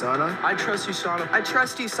trust USANA. I trust USANA. I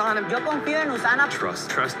trust USANA. Yo confío en USANA.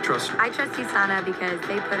 Trust. I trust USANA because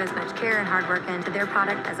they put as much care and hard work into their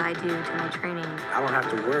product as I do to my training. I don't have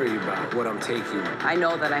to worry about what I'm taking. I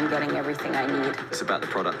know that I'm getting everything I need. It's about the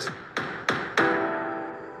product.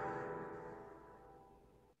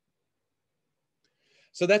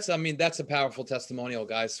 So that's a powerful testimonial,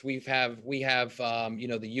 guys. We have, you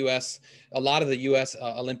know, the U.S., a lot of the U.S.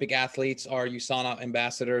 Olympic athletes are USANA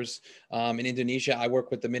ambassadors. In Indonesia, I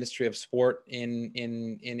work with the Ministry of Sport in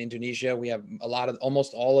Indonesia. We have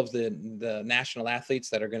almost all of the national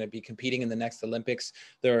athletes that are going to be competing in the next Olympics.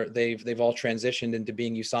 They've all transitioned into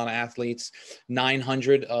being USANA athletes.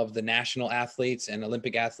 900 of the national athletes and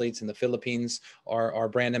Olympic athletes in the Philippines are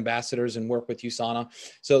brand ambassadors and work with USANA.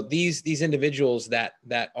 So these individuals that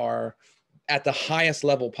are at the highest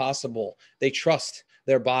level possible, they trust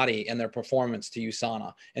their body and their performance to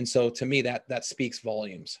USANA. And so to me, that speaks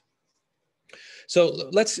volumes. So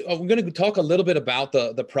we're going to talk a little bit about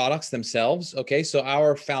the products themselves. Okay. So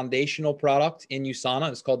our foundational product in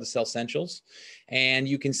USANA is called the Cell Essentials. And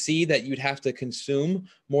you can see that you'd have to consume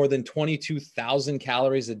more than 22,000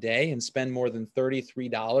 calories a day and spend more than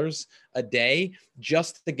 $33 a day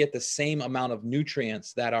just to get the same amount of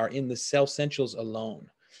nutrients that are in the Cell Essentials alone.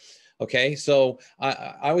 Okay. So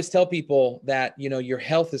I always tell people that, you know, your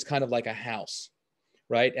health is kind of like a house,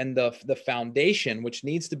 right? And the foundation, which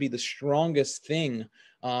needs to be the strongest thing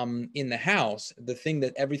in the house, the thing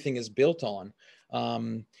that everything is built on,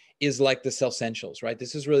 is like the Cellsentials, right?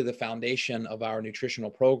 This is really the foundation of our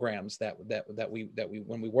nutritional programs that we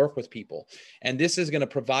when we work with people. And this is going to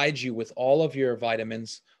provide you with all of your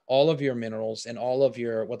vitamins, all of your minerals, and all of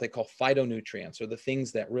your what they call phytonutrients, or the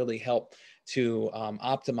things that really help to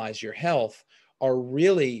optimize your health, are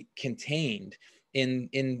really contained in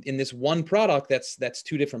this one product that's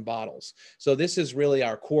 2 different bottles. So this is really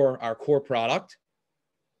our core product.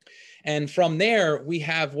 And from there, we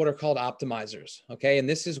have what are called optimizers. Okay. And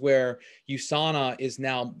this is where USANA is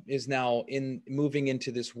now moving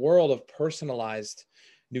into this world of personalized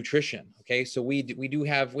nutrition. Okay. So we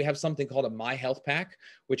have something called a My Health Pack,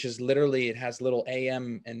 which is literally, it has little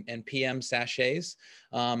AM and PM sachets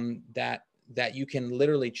that you can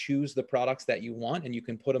literally choose the products that you want, and you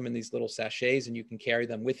can put them in these little sachets, and you can carry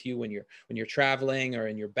them with you when you're traveling or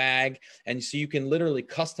in your bag. And so you can literally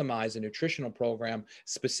customize a nutritional program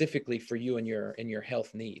specifically for you and your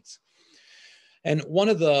health needs. And one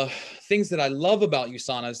of the things that I love about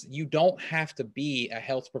USANA is you don't have to be a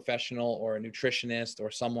health professional or a nutritionist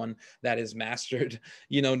or someone that has mastered,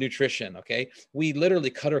 nutrition. Okay. We literally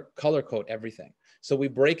color code everything. So we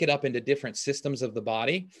break it up into different systems of the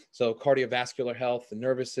body. So cardiovascular health, the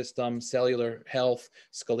nervous system, cellular health,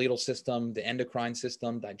 skeletal system, the endocrine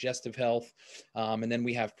system, digestive health. And then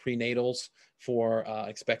we have prenatals for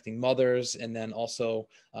expecting mothers, and then also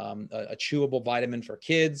a chewable vitamin for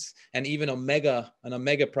kids, and even an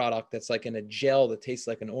omega product that's like in a gel that tastes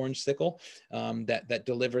like an orange sickle, that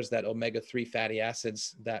delivers that omega-3 fatty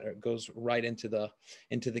acids that goes right into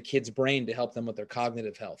the kid's brain to help them with their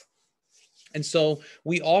cognitive health. And so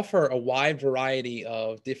we offer a wide variety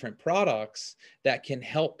of different products that can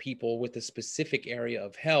help people with a specific area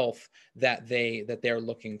of health that they're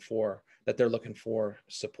looking for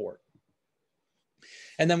support.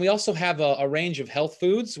 And then we also have a range of health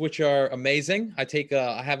foods, which are amazing. I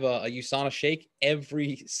have a USANA shake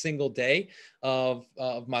every single day of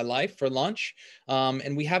my life for lunch.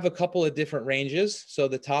 And we have a couple of different ranges. So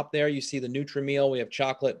the top there, you see the Nutri-Meal. We have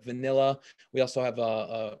chocolate, vanilla. We also have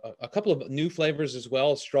a couple of new flavors as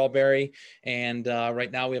well, strawberry. And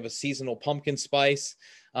right now we have a seasonal pumpkin spice.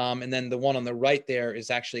 And then the one on the right there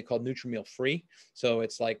is actually called Nutri-Meal Free. So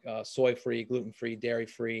it's like soy-free, gluten-free,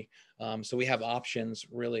 dairy-free. So we have options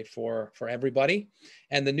really for everybody.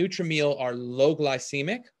 And the Nutri-Meal are low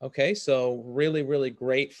glycemic. Okay, so really, really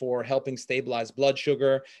great for helping stabilize blood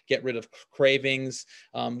sugar, get rid of cravings.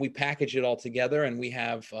 We package it all together, and we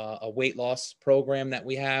have a weight loss program that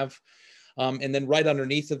we have. And then right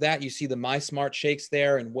underneath of that, you see the My Smart shakes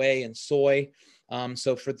there, and whey and soy.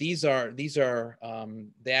 So for these are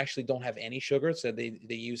they actually don't have any sugar, so they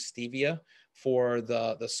use stevia for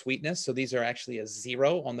the sweetness. So these are actually a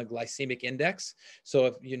 0 on the glycemic index.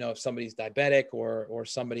 So if somebody's diabetic or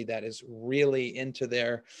somebody that is really into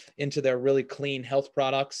their really clean health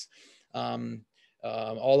products,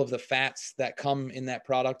 all of the fats that come in that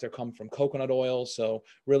product come from coconut oil. So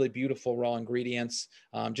really beautiful raw ingredients,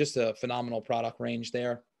 just a phenomenal product range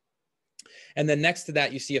there. And then next to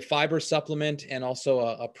that, you see a fiber supplement and also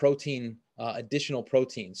a protein, additional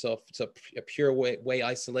protein. So it's a pure whey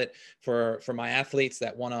isolate for my athletes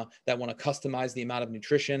that want to customize the amount of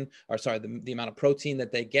nutrition, or sorry, the amount of protein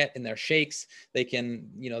that they get in their shakes. They can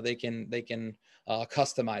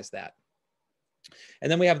customize that.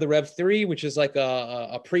 And then we have the Rev 3, which is like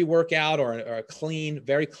a pre-workout or a clean,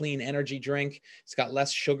 very clean energy drink. It's got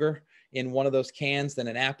less sugar in one of those cans than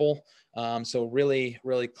an apple. So really,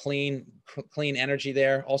 really clean energy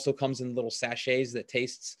there. Also comes in little sachets that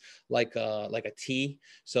tastes like a tea.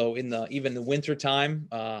 So even the winter time,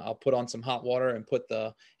 I'll put on some hot water and put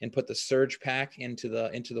the Surge pack into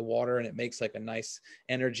the water, and it makes like a nice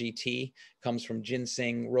energy tea. Comes from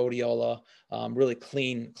ginseng, rhodiola, really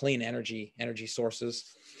clean energy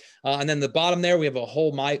sources. And then the bottom there, we have a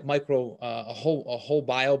whole whole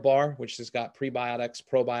bio bar, which has got prebiotics,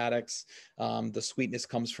 probiotics. The sweetness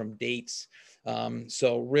comes from dates.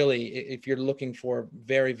 So really, if you're looking for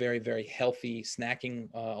very, very, very healthy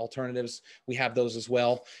snacking alternatives, we have those as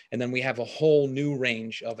well. And then we have a whole new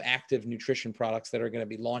range of active nutrition products that are going to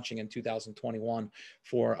be launching in 2021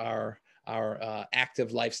 for our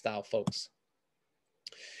active lifestyle folks.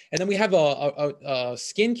 And then we have a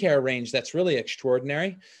skincare range that's really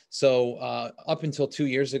extraordinary. So up until 2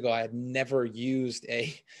 years ago, I had never used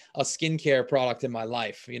a skincare product in my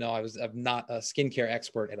life. I'm not a skincare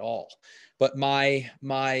expert at all. But my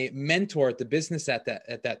mentor at the business at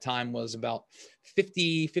that time was about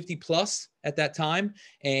 50 plus at that time.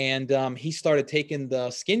 And he started taking the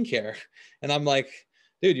skincare. And I'm like,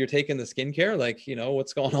 dude, you're taking the skincare? Like,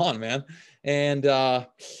 what's going on, man? And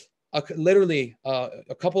literally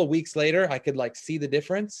a couple of weeks later, I could see the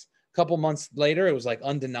difference. couple months later, it was like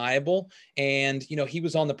undeniable. And, you know, he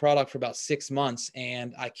was on the product for about 6 months,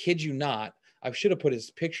 and I kid you not, I should have put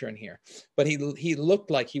his picture in here, but he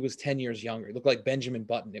looked like he was 10 years younger. He looked like Benjamin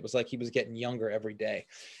Button. It was like he was getting younger every day.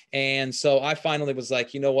 And so I finally was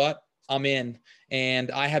like, you know what? I'm in.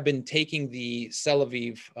 And I have been taking the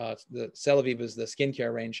Celavive is the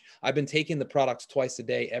skincare range. I've been taking the products twice a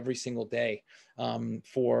day, every single day,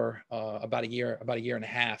 for about a year and a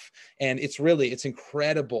half. And it's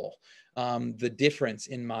incredible. The difference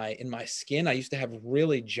in my skin. I used to have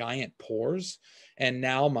really giant pores, and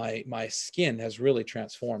now my skin has really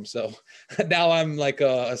transformed. So now I'm like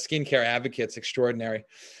a skincare advocate. It's extraordinary.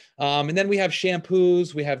 And then we have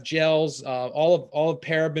shampoos, we have gels, all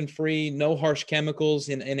paraben free, no harsh chemicals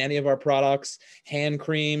in any of our products, hand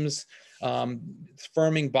creams,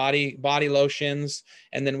 firming body lotions.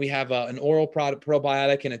 And then we have an oral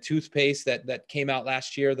probiotic and a toothpaste that came out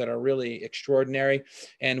last year that are really extraordinary.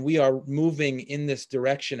 And we are moving in this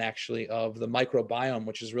direction, actually, of the microbiome,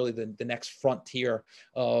 which is really the next frontier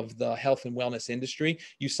of the health and wellness industry.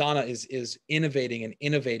 USANA is innovating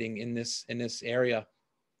in this area,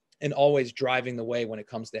 and always driving the way when it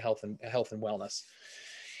comes to health and wellness.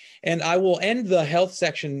 And I will end the health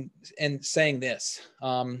section and saying this.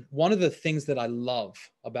 One of the things that I love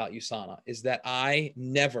about USANA is that I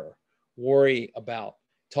never worry about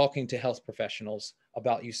talking to health professionals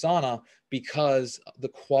about USANA, because the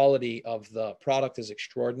quality of the product is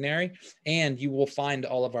extraordinary. And you will find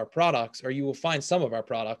all of our products, or you will find some of our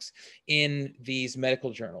products, in these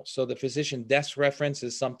medical journals. So the physician desk reference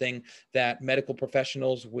is something that medical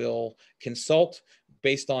professionals will consult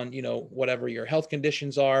based on, you know, whatever your health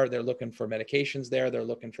conditions are. They're looking for medications there. They're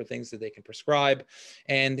looking for things that they can prescribe.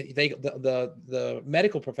 And the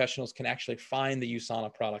medical professionals can actually find the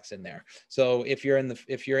USANA products in there. So if you're in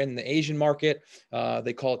the Asian market,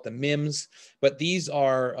 they call it the MIMS, but these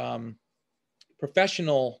are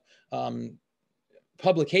professional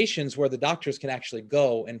publications where the doctors can actually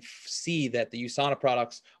go and see that the USANA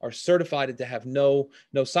products are certified to have no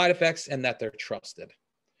side effects and that they're trusted.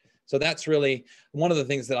 So that's really one of the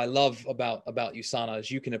things that I love about USANA, is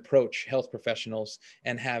you can approach health professionals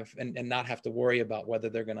and not have to worry about whether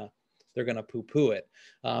they're gonna poo-poo it,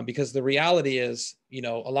 because the reality is, you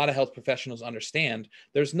know, a lot of health professionals understand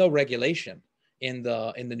there's no regulation in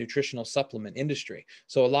the nutritional supplement industry.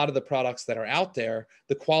 So a lot of the products that are out there,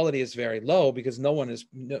 the quality is very low because no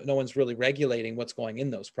one's really regulating what's going in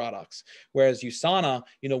those products. Whereas USANA,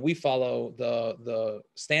 you know, we follow the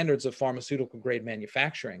standards of pharmaceutical grade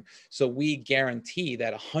manufacturing. So we guarantee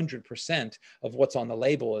that 100% of what's on the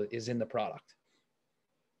label is in the product.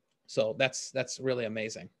 So that's really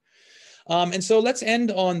amazing. And so let's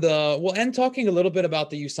we'll end talking a little bit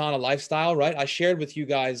about the USANA lifestyle, right? I shared with you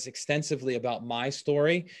guys extensively about my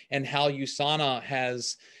story and how USANA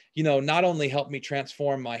has, you know, not only helped me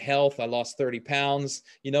transform my health. I lost 30 pounds,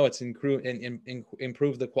 you know, it's improved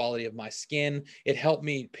the quality of my skin. It helped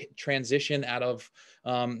me transition out of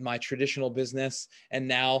my traditional business. And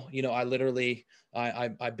now, you know,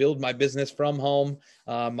 I build my business from home.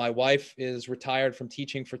 My wife is retired from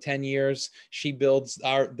teaching for 10 years. She builds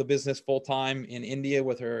the business full time in India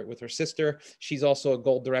with her sister. She's also a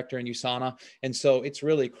gold director in USANA. And so it's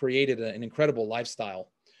really created an incredible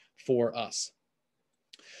lifestyle for us.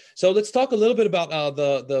 So let's talk a little bit about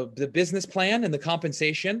the business plan and the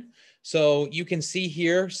compensation. So you can see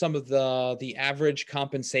here some of the average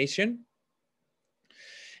compensation.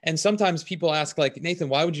 And sometimes people ask, like, Nathan,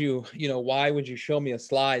 why would you show me a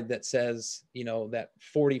slide that says, you know, that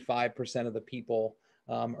 45% of the people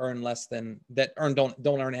don't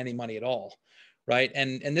earn any money at all, right?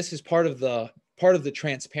 And this is part of the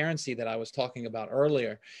transparency that I was talking about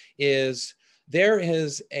earlier. Is there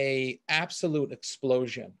is a absolute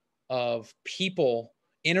explosion of people,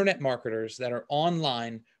 internet marketers, that are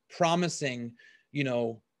online promising, you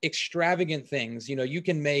know, extravagant things. You know, you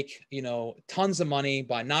can make, you know, tons of money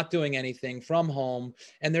by not doing anything from home.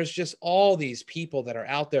 And there's just all these people that are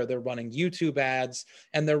out there. They're running YouTube ads,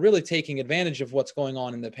 and they're really taking advantage of what's going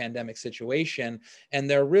on in the pandemic situation. And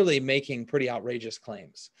they're really making pretty outrageous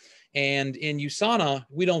claims. And in USANA,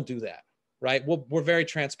 we don't do that. Right? We're very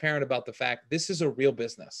transparent about the fact this is a real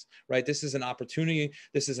business, right? This is an opportunity.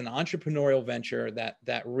 This is an entrepreneurial venture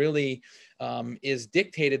that really is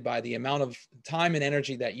dictated by the amount of time and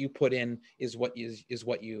energy that you put in is what you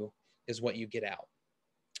get out.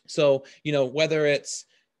 So, you know, whether it's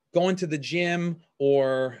going to the gym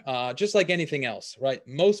or just like anything else, right?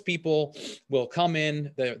 Most people will come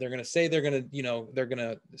in, they're going to say they're going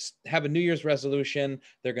to have a New Year's resolution.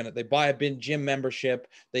 They buy a gym membership,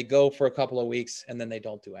 they go for a couple of weeks, and then they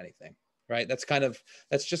don't do anything, right? That's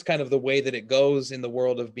just kind of the way that it goes in the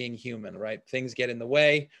world of being human, right? Things get in the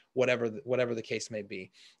way, whatever the case may be.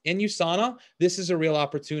 In USANA, this is a real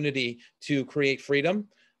opportunity to create freedom,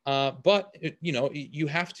 but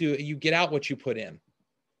you get out what you put in.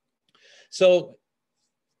 So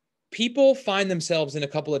people find themselves in a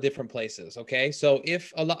couple of different places. Okay. So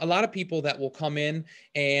if a lot of people that will come in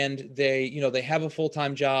and they have a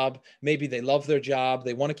full-time job, maybe they love their job,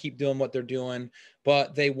 they want to keep doing what they're doing,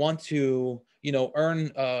 but they want to,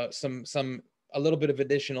 earn a little bit of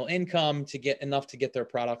additional income to get enough to get their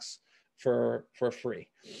products for free.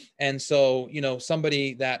 And so,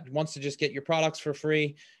 somebody that wants to just get your products for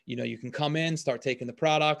free, you can come in, start taking the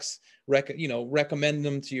products, recommend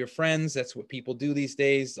them to your friends. That's what people do these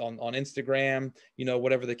days on Instagram,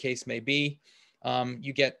 whatever the case may be.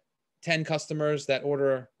 You get 10 customers that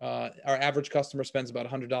order. Our average customer spends about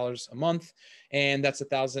 $100 a month, and that's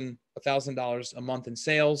 $1,000 a month in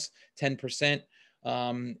sales, 10%.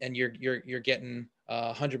 And you're getting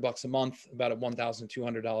 $100 a month, about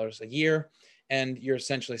 $1,200 a year, and you're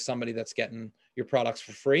essentially somebody that's getting your products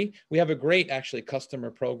for free. We have a great actually customer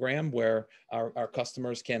program where our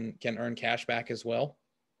customers can earn cash back as well.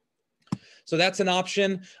 So that's an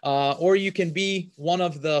option. Or you can be one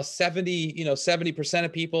of the 70%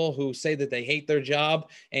 of people who say that they hate their job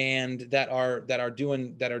and that are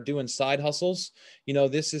doing side hustles.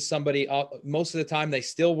 This is somebody, most of the time they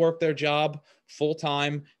still work their job full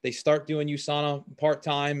time. They start doing USANA part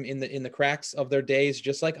time in the cracks of their days,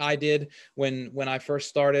 just like I did when I first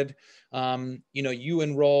started. You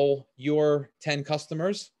enroll your 10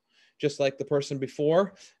 customers, just like the person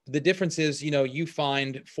before. The difference is, you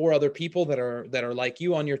find 4 other people that are like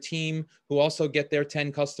you on your team who also get their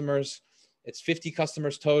 10 customers. It's 50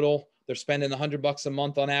 customers total. They're spending $100 a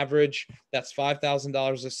month on average. That's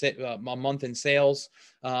 $5,000 a month in sales.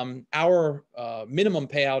 Our minimum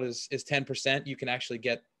payout is 10%. You can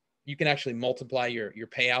actually multiply your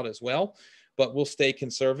payout as well, but we'll stay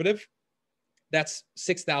conservative. That's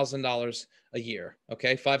 $6,000 a year.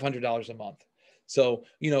 Okay, $500 a month. So,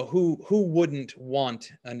 who wouldn't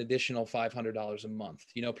want an additional $500 a month?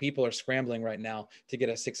 People are scrambling right now to get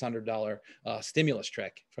a $600 stimulus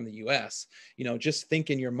check from the US. Just think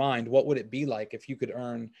in your mind, what would it be like if you could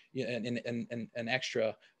earn an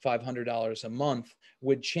extra $500 a month?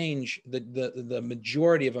 Would change the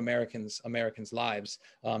majority of Americans' lives,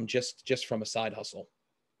 just from a side hustle.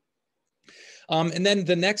 And then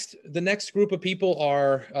the next group of people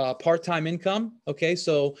are part-time income. Okay,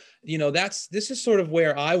 so this is sort of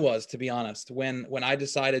where I was, to be honest, when I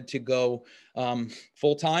decided to go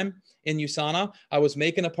full-time in USANA. I was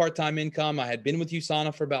making a part-time income. I had been with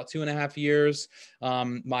USANA for about 2.5 years.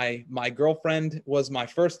 My girlfriend was my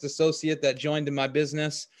first associate that joined in my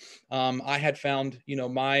business. I had found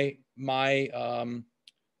my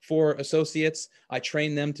 4 associates. I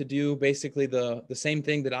trained them to do basically the same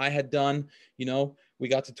thing that I had done. We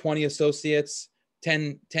got to 20 associates,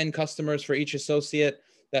 10 customers for each associate.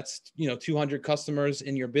 That's, 200 customers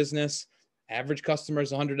in your business. Average customer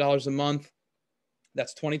is $100 a month.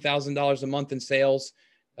 That's $20,000 a month in sales,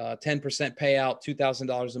 10% payout,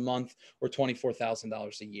 $2,000 a month, or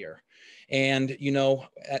 $24,000 a year. And,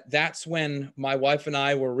 that's when my wife and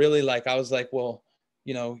I were really I was like, well,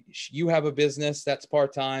 you have a business that's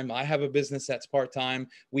part-time. I have a business that's part-time.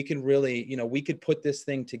 We can really, we could put this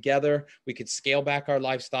thing together. We could scale back our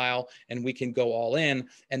lifestyle and we can go all in.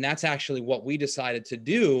 And that's actually what we decided to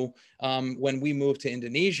do when we moved to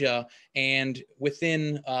Indonesia. And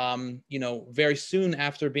within, very soon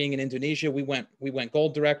after being in Indonesia, we went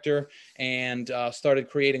gold director and started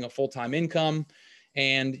creating a full-time income.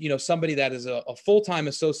 And, somebody that is a full-time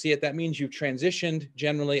associate, that means you've transitioned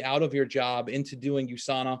generally out of your job into doing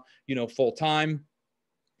USANA, full-time.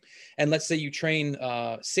 And let's say you train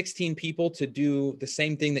 16 people to do the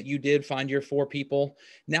same thing that you did, find your 4 people.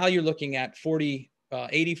 Now you're looking at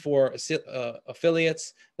 84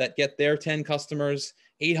 affiliates that get their 10 customers,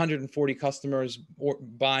 840 customers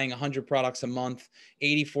buying 100 products a month,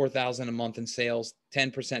 84,000 a month in sales,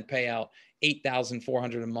 10% payout,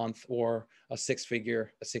 8,400 a month, or a six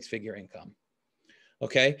figure income.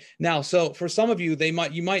 Okay. Now, so for some of you,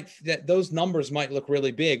 those numbers might look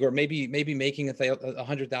really big, or maybe making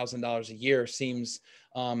 $100,000 a year seems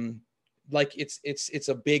like it's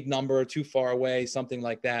a big number, too far away, something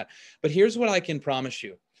like that. But here's what I can promise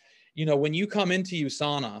you. When you come into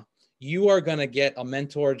USANA, you are going to get a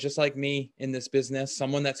mentor just like me in this business,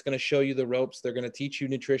 someone that's going to show you the ropes. They're going to teach you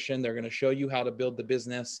nutrition. They're going to show you how to build the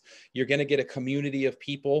business. You're going to get a community of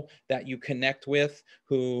people that you connect with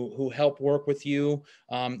who help work with you.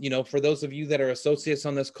 You know, for those of you that are associates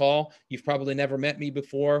on this call, you've probably never met me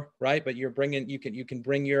before, right? But you can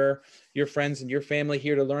bring your friends and your family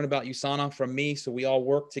here to learn about USANA from me. So we all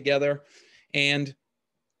work together. And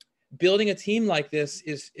building a team like this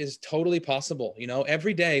is totally possible. You know,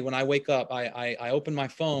 every day when I wake up, I open my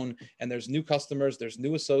phone and there's new customers, there's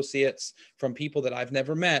new associates from people that I've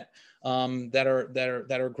never met,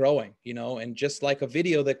 that are growing, you know. And just like a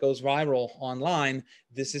video that goes viral online,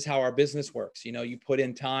 this is how our business works. You know, you put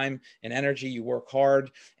in time and energy, you work hard,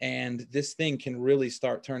 and this thing can really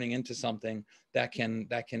start turning into something that can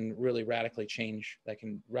really radically change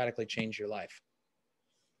your life.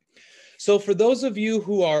 So for those of you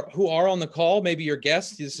who are on the call, maybe you're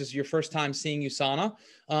guests, this is your first time seeing USANA,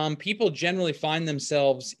 people generally find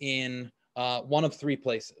themselves in one of three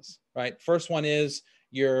places, right? First one is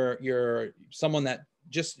you're someone that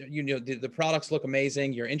just, you know, the products look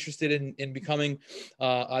amazing. You're interested in becoming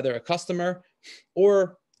either a customer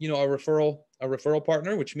or, you know, a referral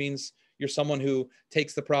partner, which means you're someone who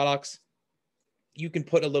takes the products. You can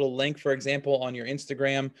put a little link, for example, on your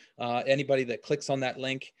Instagram. Anybody that clicks on that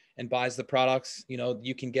link and buys the products, you know,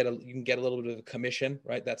 you can get a little bit of a commission,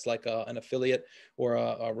 right? That's like an affiliate or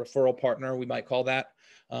a referral partner, we might call that.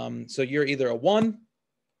 So you're either a 1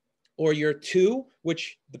 or you're 2,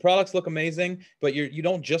 which the products look amazing, but you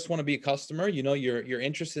don't just want to be a customer. You know, you're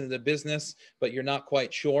interested in the business, but you're not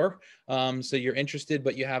quite sure. So you're interested,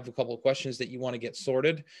 but you have a couple of questions that you want to get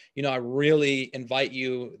sorted. You know, I really invite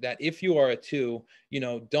you that if you are a 2, you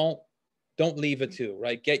know, don't leave a 2,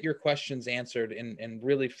 right? Get your questions answered and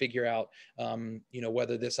really figure out, you know,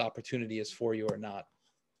 whether this opportunity is for you or not.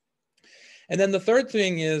 And then the third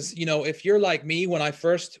thing is, you know, if you're like me, when I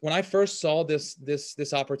first saw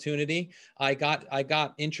this opportunity, I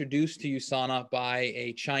got introduced to USANA by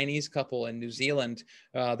a Chinese couple in New Zealand.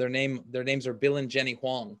 Their names are Bill and Jenny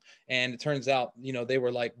Huang. And it turns out, you know, they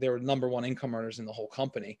were #1 income earners in the whole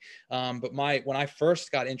company. But when I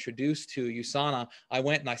first got introduced to USANA, I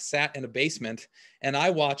went and I sat in a basement and I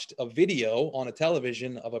watched a video on a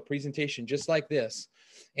television of a presentation just like this.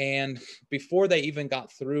 And before they even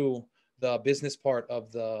got through the business part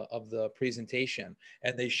of the presentation,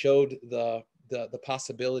 and they showed the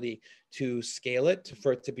possibility to scale it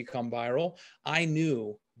for it to become viral, I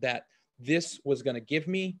knew that this was going to give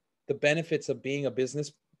me the benefits of being a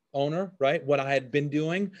business owner, right? What I had been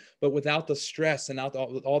doing, but without the stress and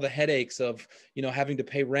all the headaches of, you know, having to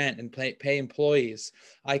pay rent and pay employees.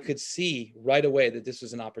 I could see right away that this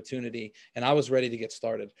was an opportunity, and I was ready to get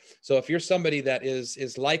started. So if you're somebody that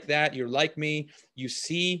is like that, you're like me, you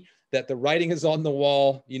see that the writing is on the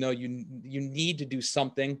wall, you know, you need to do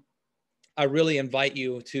something, I really invite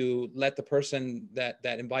you to let the person that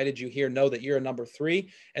invited you here know that you're a number 3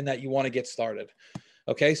 and that you want to get started.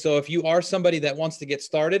 Okay, so if you are somebody that wants to get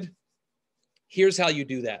started, here's how you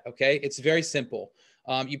do that. Okay, it's very simple.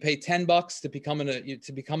 You pay $10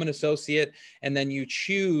 to become an associate, and then you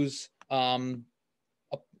choose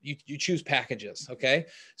you choose packages. Okay,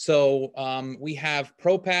 so we have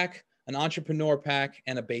Pro Pack, an Entrepreneur Pack,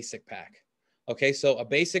 and a Basic Pack. Okay, so a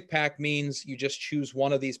Basic Pack means you just choose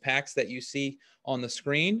one of these packs that you see on the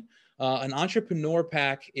screen. An Entrepreneur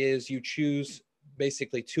Pack is you choose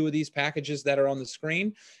basically 2 of these packages that are on the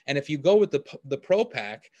screen. And if you go with the Pro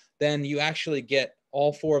Pack, then you actually get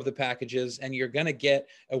all 4 of the packages, and you're going to get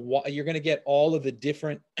all of the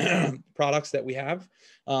different products that we have.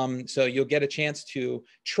 So you'll get a chance to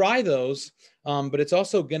try those, but it's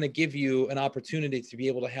also going to give you an opportunity to be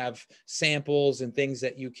able to have samples and things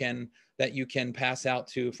that you can pass out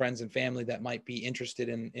to friends and family that might be interested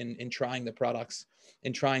in trying the products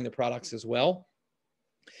as well.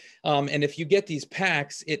 And if you get these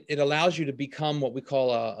packs, it allows you to become what we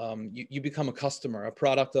call you become a customer, a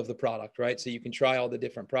product of the product, right? So you can try all the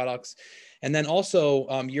different products. And then also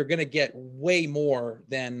you're going to get way more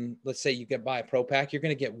than, let's say you buy a Pro Pack, you're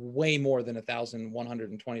going to get way more than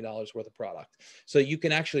 $1,120 worth of product. So you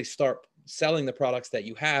can actually start selling the products that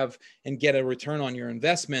you have and get a return on your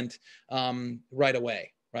investment right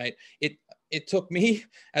away, right? It took me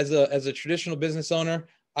as a traditional business owner,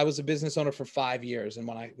 I was a business owner for 5 years. And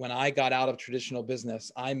when I got out of traditional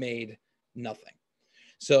business, I made nothing.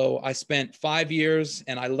 So I spent 5 years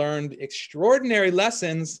and I learned extraordinary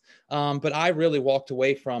lessons. But I really walked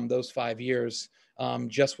away from those 5 years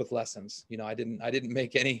just with lessons. You know, I didn't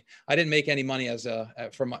make any money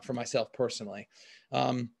for myself personally.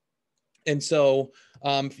 And so,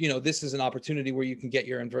 you know, this is an opportunity where you can get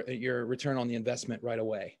your return on the investment right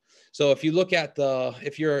away. So if you look at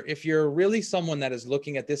if you're really someone that is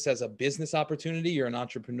looking at this as a business opportunity, you're an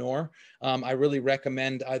entrepreneur, I really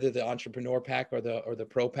recommend either the Entrepreneur Pack or the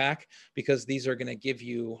Pro Pack, because these are going to give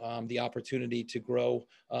you the opportunity to grow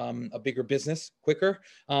a bigger business quicker.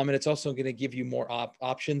 And it's also going to give you more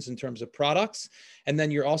options in terms of products. And then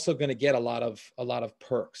you're also going to get a lot of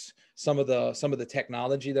perks. Some of the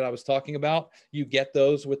technology that I was talking about, you get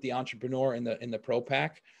those with the Entrepreneur in the Pro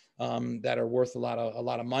Pack. That are worth a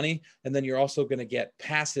lot of money. And then you're also going to get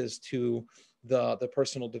passes to the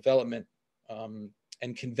personal development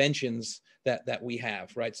and conventions that we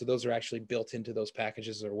have, right? So those are actually built into those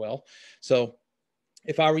packages as well. So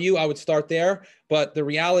if I were you, I would start there. But the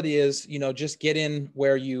reality is, just get in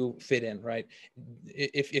where you fit in, right?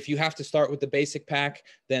 If you have to start with the basic pack,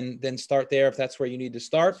 then start there if that's where you need to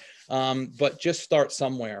start. But just start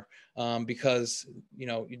somewhere. Because you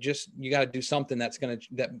got to do something that's gonna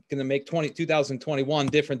make 2021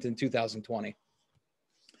 different than 2020.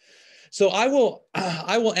 So I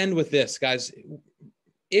will end with this, guys.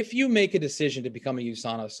 If you make a decision to become a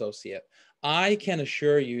USANA associate, I can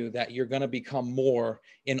assure you that you're going to become more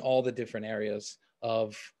in all the different areas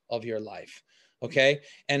of your life. Okay,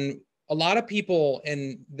 and a lot of people,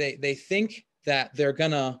 and they think that they're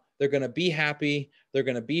gonna be happy, they're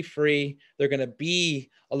gonna be free, they're gonna be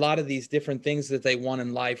a lot of these different things that they want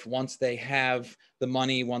in life once they have the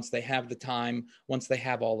money, once they have the time, once they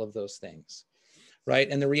have all of those things, right?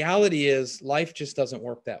 And the reality is life just doesn't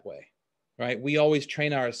work that way, right? We always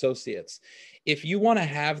train our associates. If you want to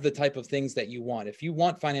have the type of things that you want, if you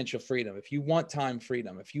want financial freedom, if you want time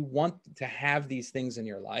freedom, if you want to have these things in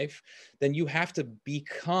your life, then you have to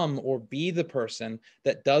become or be the person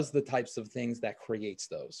that does the types of things that creates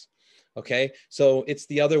those. Okay. So it's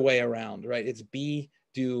the other way around, right? It's be,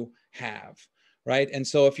 do, have. Right. And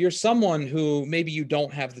so if you're someone who maybe you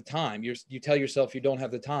don't have the time, you tell yourself you don't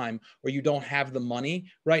have the time, or you don't have the money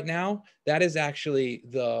right now, that is actually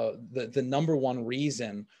the number one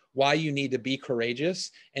reason why you need to be courageous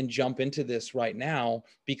and jump into this right now.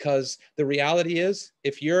 Because the reality is,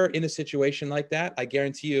 if you're in a situation like that, I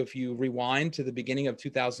guarantee you, if you rewind to the beginning of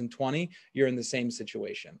 2020, you're in the same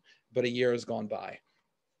situation, but a year has gone by.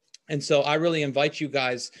 And so I really invite you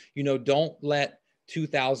guys, don't let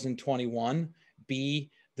 2021 be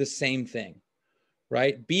the same thing,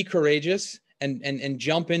 right? Be courageous and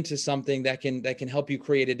jump into something that can help you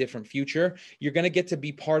create a different future. You're going to get to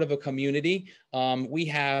be part of a community. We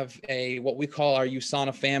have what we call our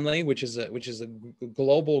USANA family, which is a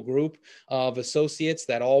global group of associates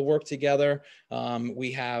that all work together.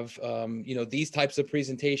 We have these types of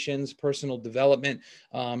presentations, personal development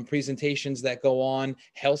presentations that go on,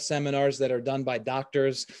 health seminars that are done by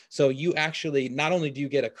doctors. So you actually, not only do you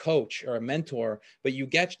get a coach or a mentor, but you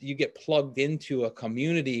get plugged into a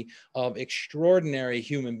community of extraordinary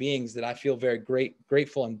human beings that I feel very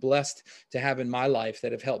grateful and blessed to have in my life,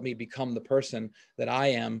 that have helped me become the person that I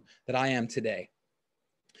am today.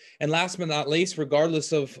 And last but not least,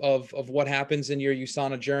 regardless of what happens in your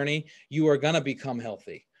USANA journey, you are going to become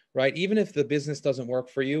healthy, right? Even if the business doesn't work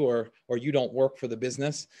for you, or you don't work for the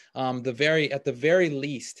business, at the very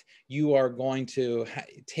least, you are going to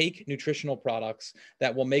take nutritional products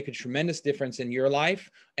that will make a tremendous difference in your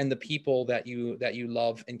life and the people that you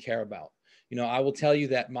love and care about. I will tell you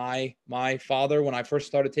that my father, when I first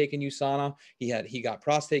started taking USANA, he got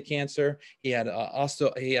prostate cancer. He had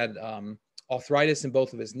arthritis in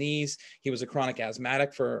both of his knees. He was a chronic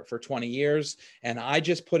asthmatic for 20 years. And I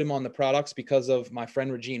just put him on the products because of my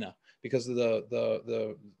friend Regina, because of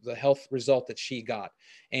the health result that she got.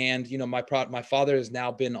 And, my father has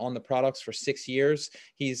now been on the products for 6 years.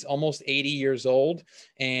 He's almost 80 years old,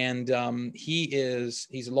 and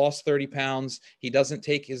he's lost 30 pounds. He doesn't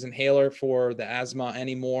take his inhaler for the asthma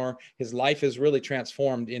anymore. His life is really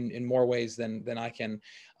transformed in more ways than I can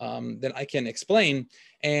explain.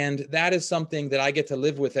 And that is something that I get to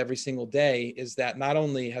live with every single day, is that not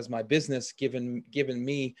only has my business given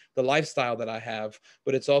me the lifestyle that I have,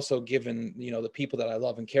 but it's also given, the people that I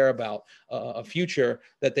love and care about a future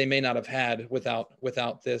that they may not have had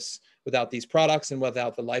without these products and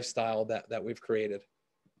without the lifestyle that we've created.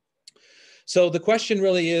 So the question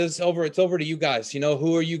really is it's over to you guys.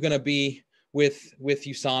 Who are you going to be with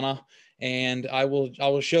USANA? And I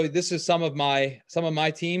will show you. This is some of my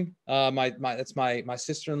team. That's my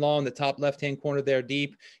sister-in-law in the top left-hand corner there,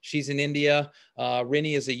 Deep. She's in India.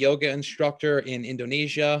 Rini is a yoga instructor in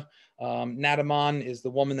Indonesia. Nataman is the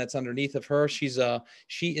woman that's underneath of her. She is a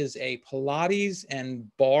Pilates and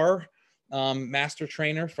bar master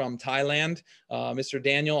trainer from Thailand. Mr.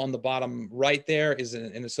 Daniel on the bottom right there is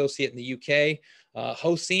an associate in the UK.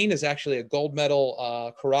 Hossein is actually a gold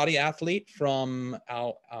medal karate athlete from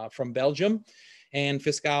Belgium. And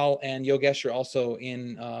Fiskal and Yogesh are also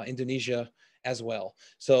in Indonesia as well.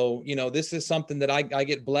 So, you know, this is something that I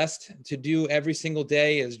get blessed to do every single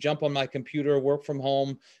day, is jump on my computer, work from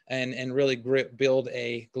home, and really build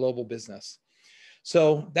a global business.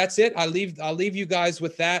 So that's it. I'll leave you guys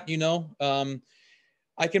with that. You know,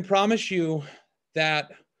 I can promise you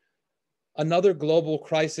that another global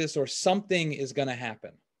crisis or something is going to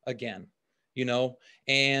happen again, you know,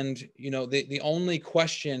 and, you know, the only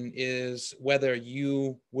question is whether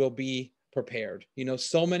you will be prepared. You know,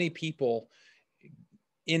 so many people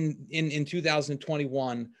in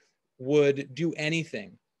 2021 would do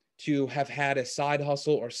anything to have had a side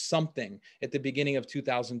hustle or something at the beginning of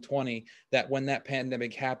 2020, that when that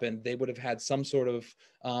pandemic happened, they would have had some sort of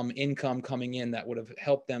income coming in that would have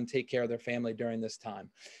helped them take care of their family during this time.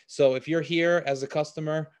 So if you're here as a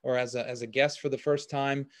customer or as a guest for the first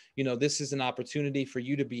time, you know, this is an opportunity for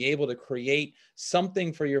you to be able to create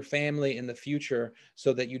something for your family in the future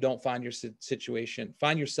so that you don't find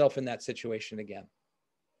yourself in that situation again.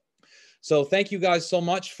 So thank you guys so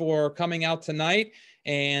much for coming out tonight.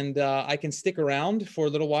 And I can stick around for a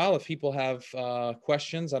little while if people have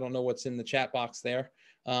questions. I don't know what's in the chat box there.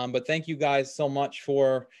 But thank you guys so much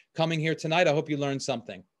for coming here tonight. I hope you learned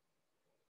something.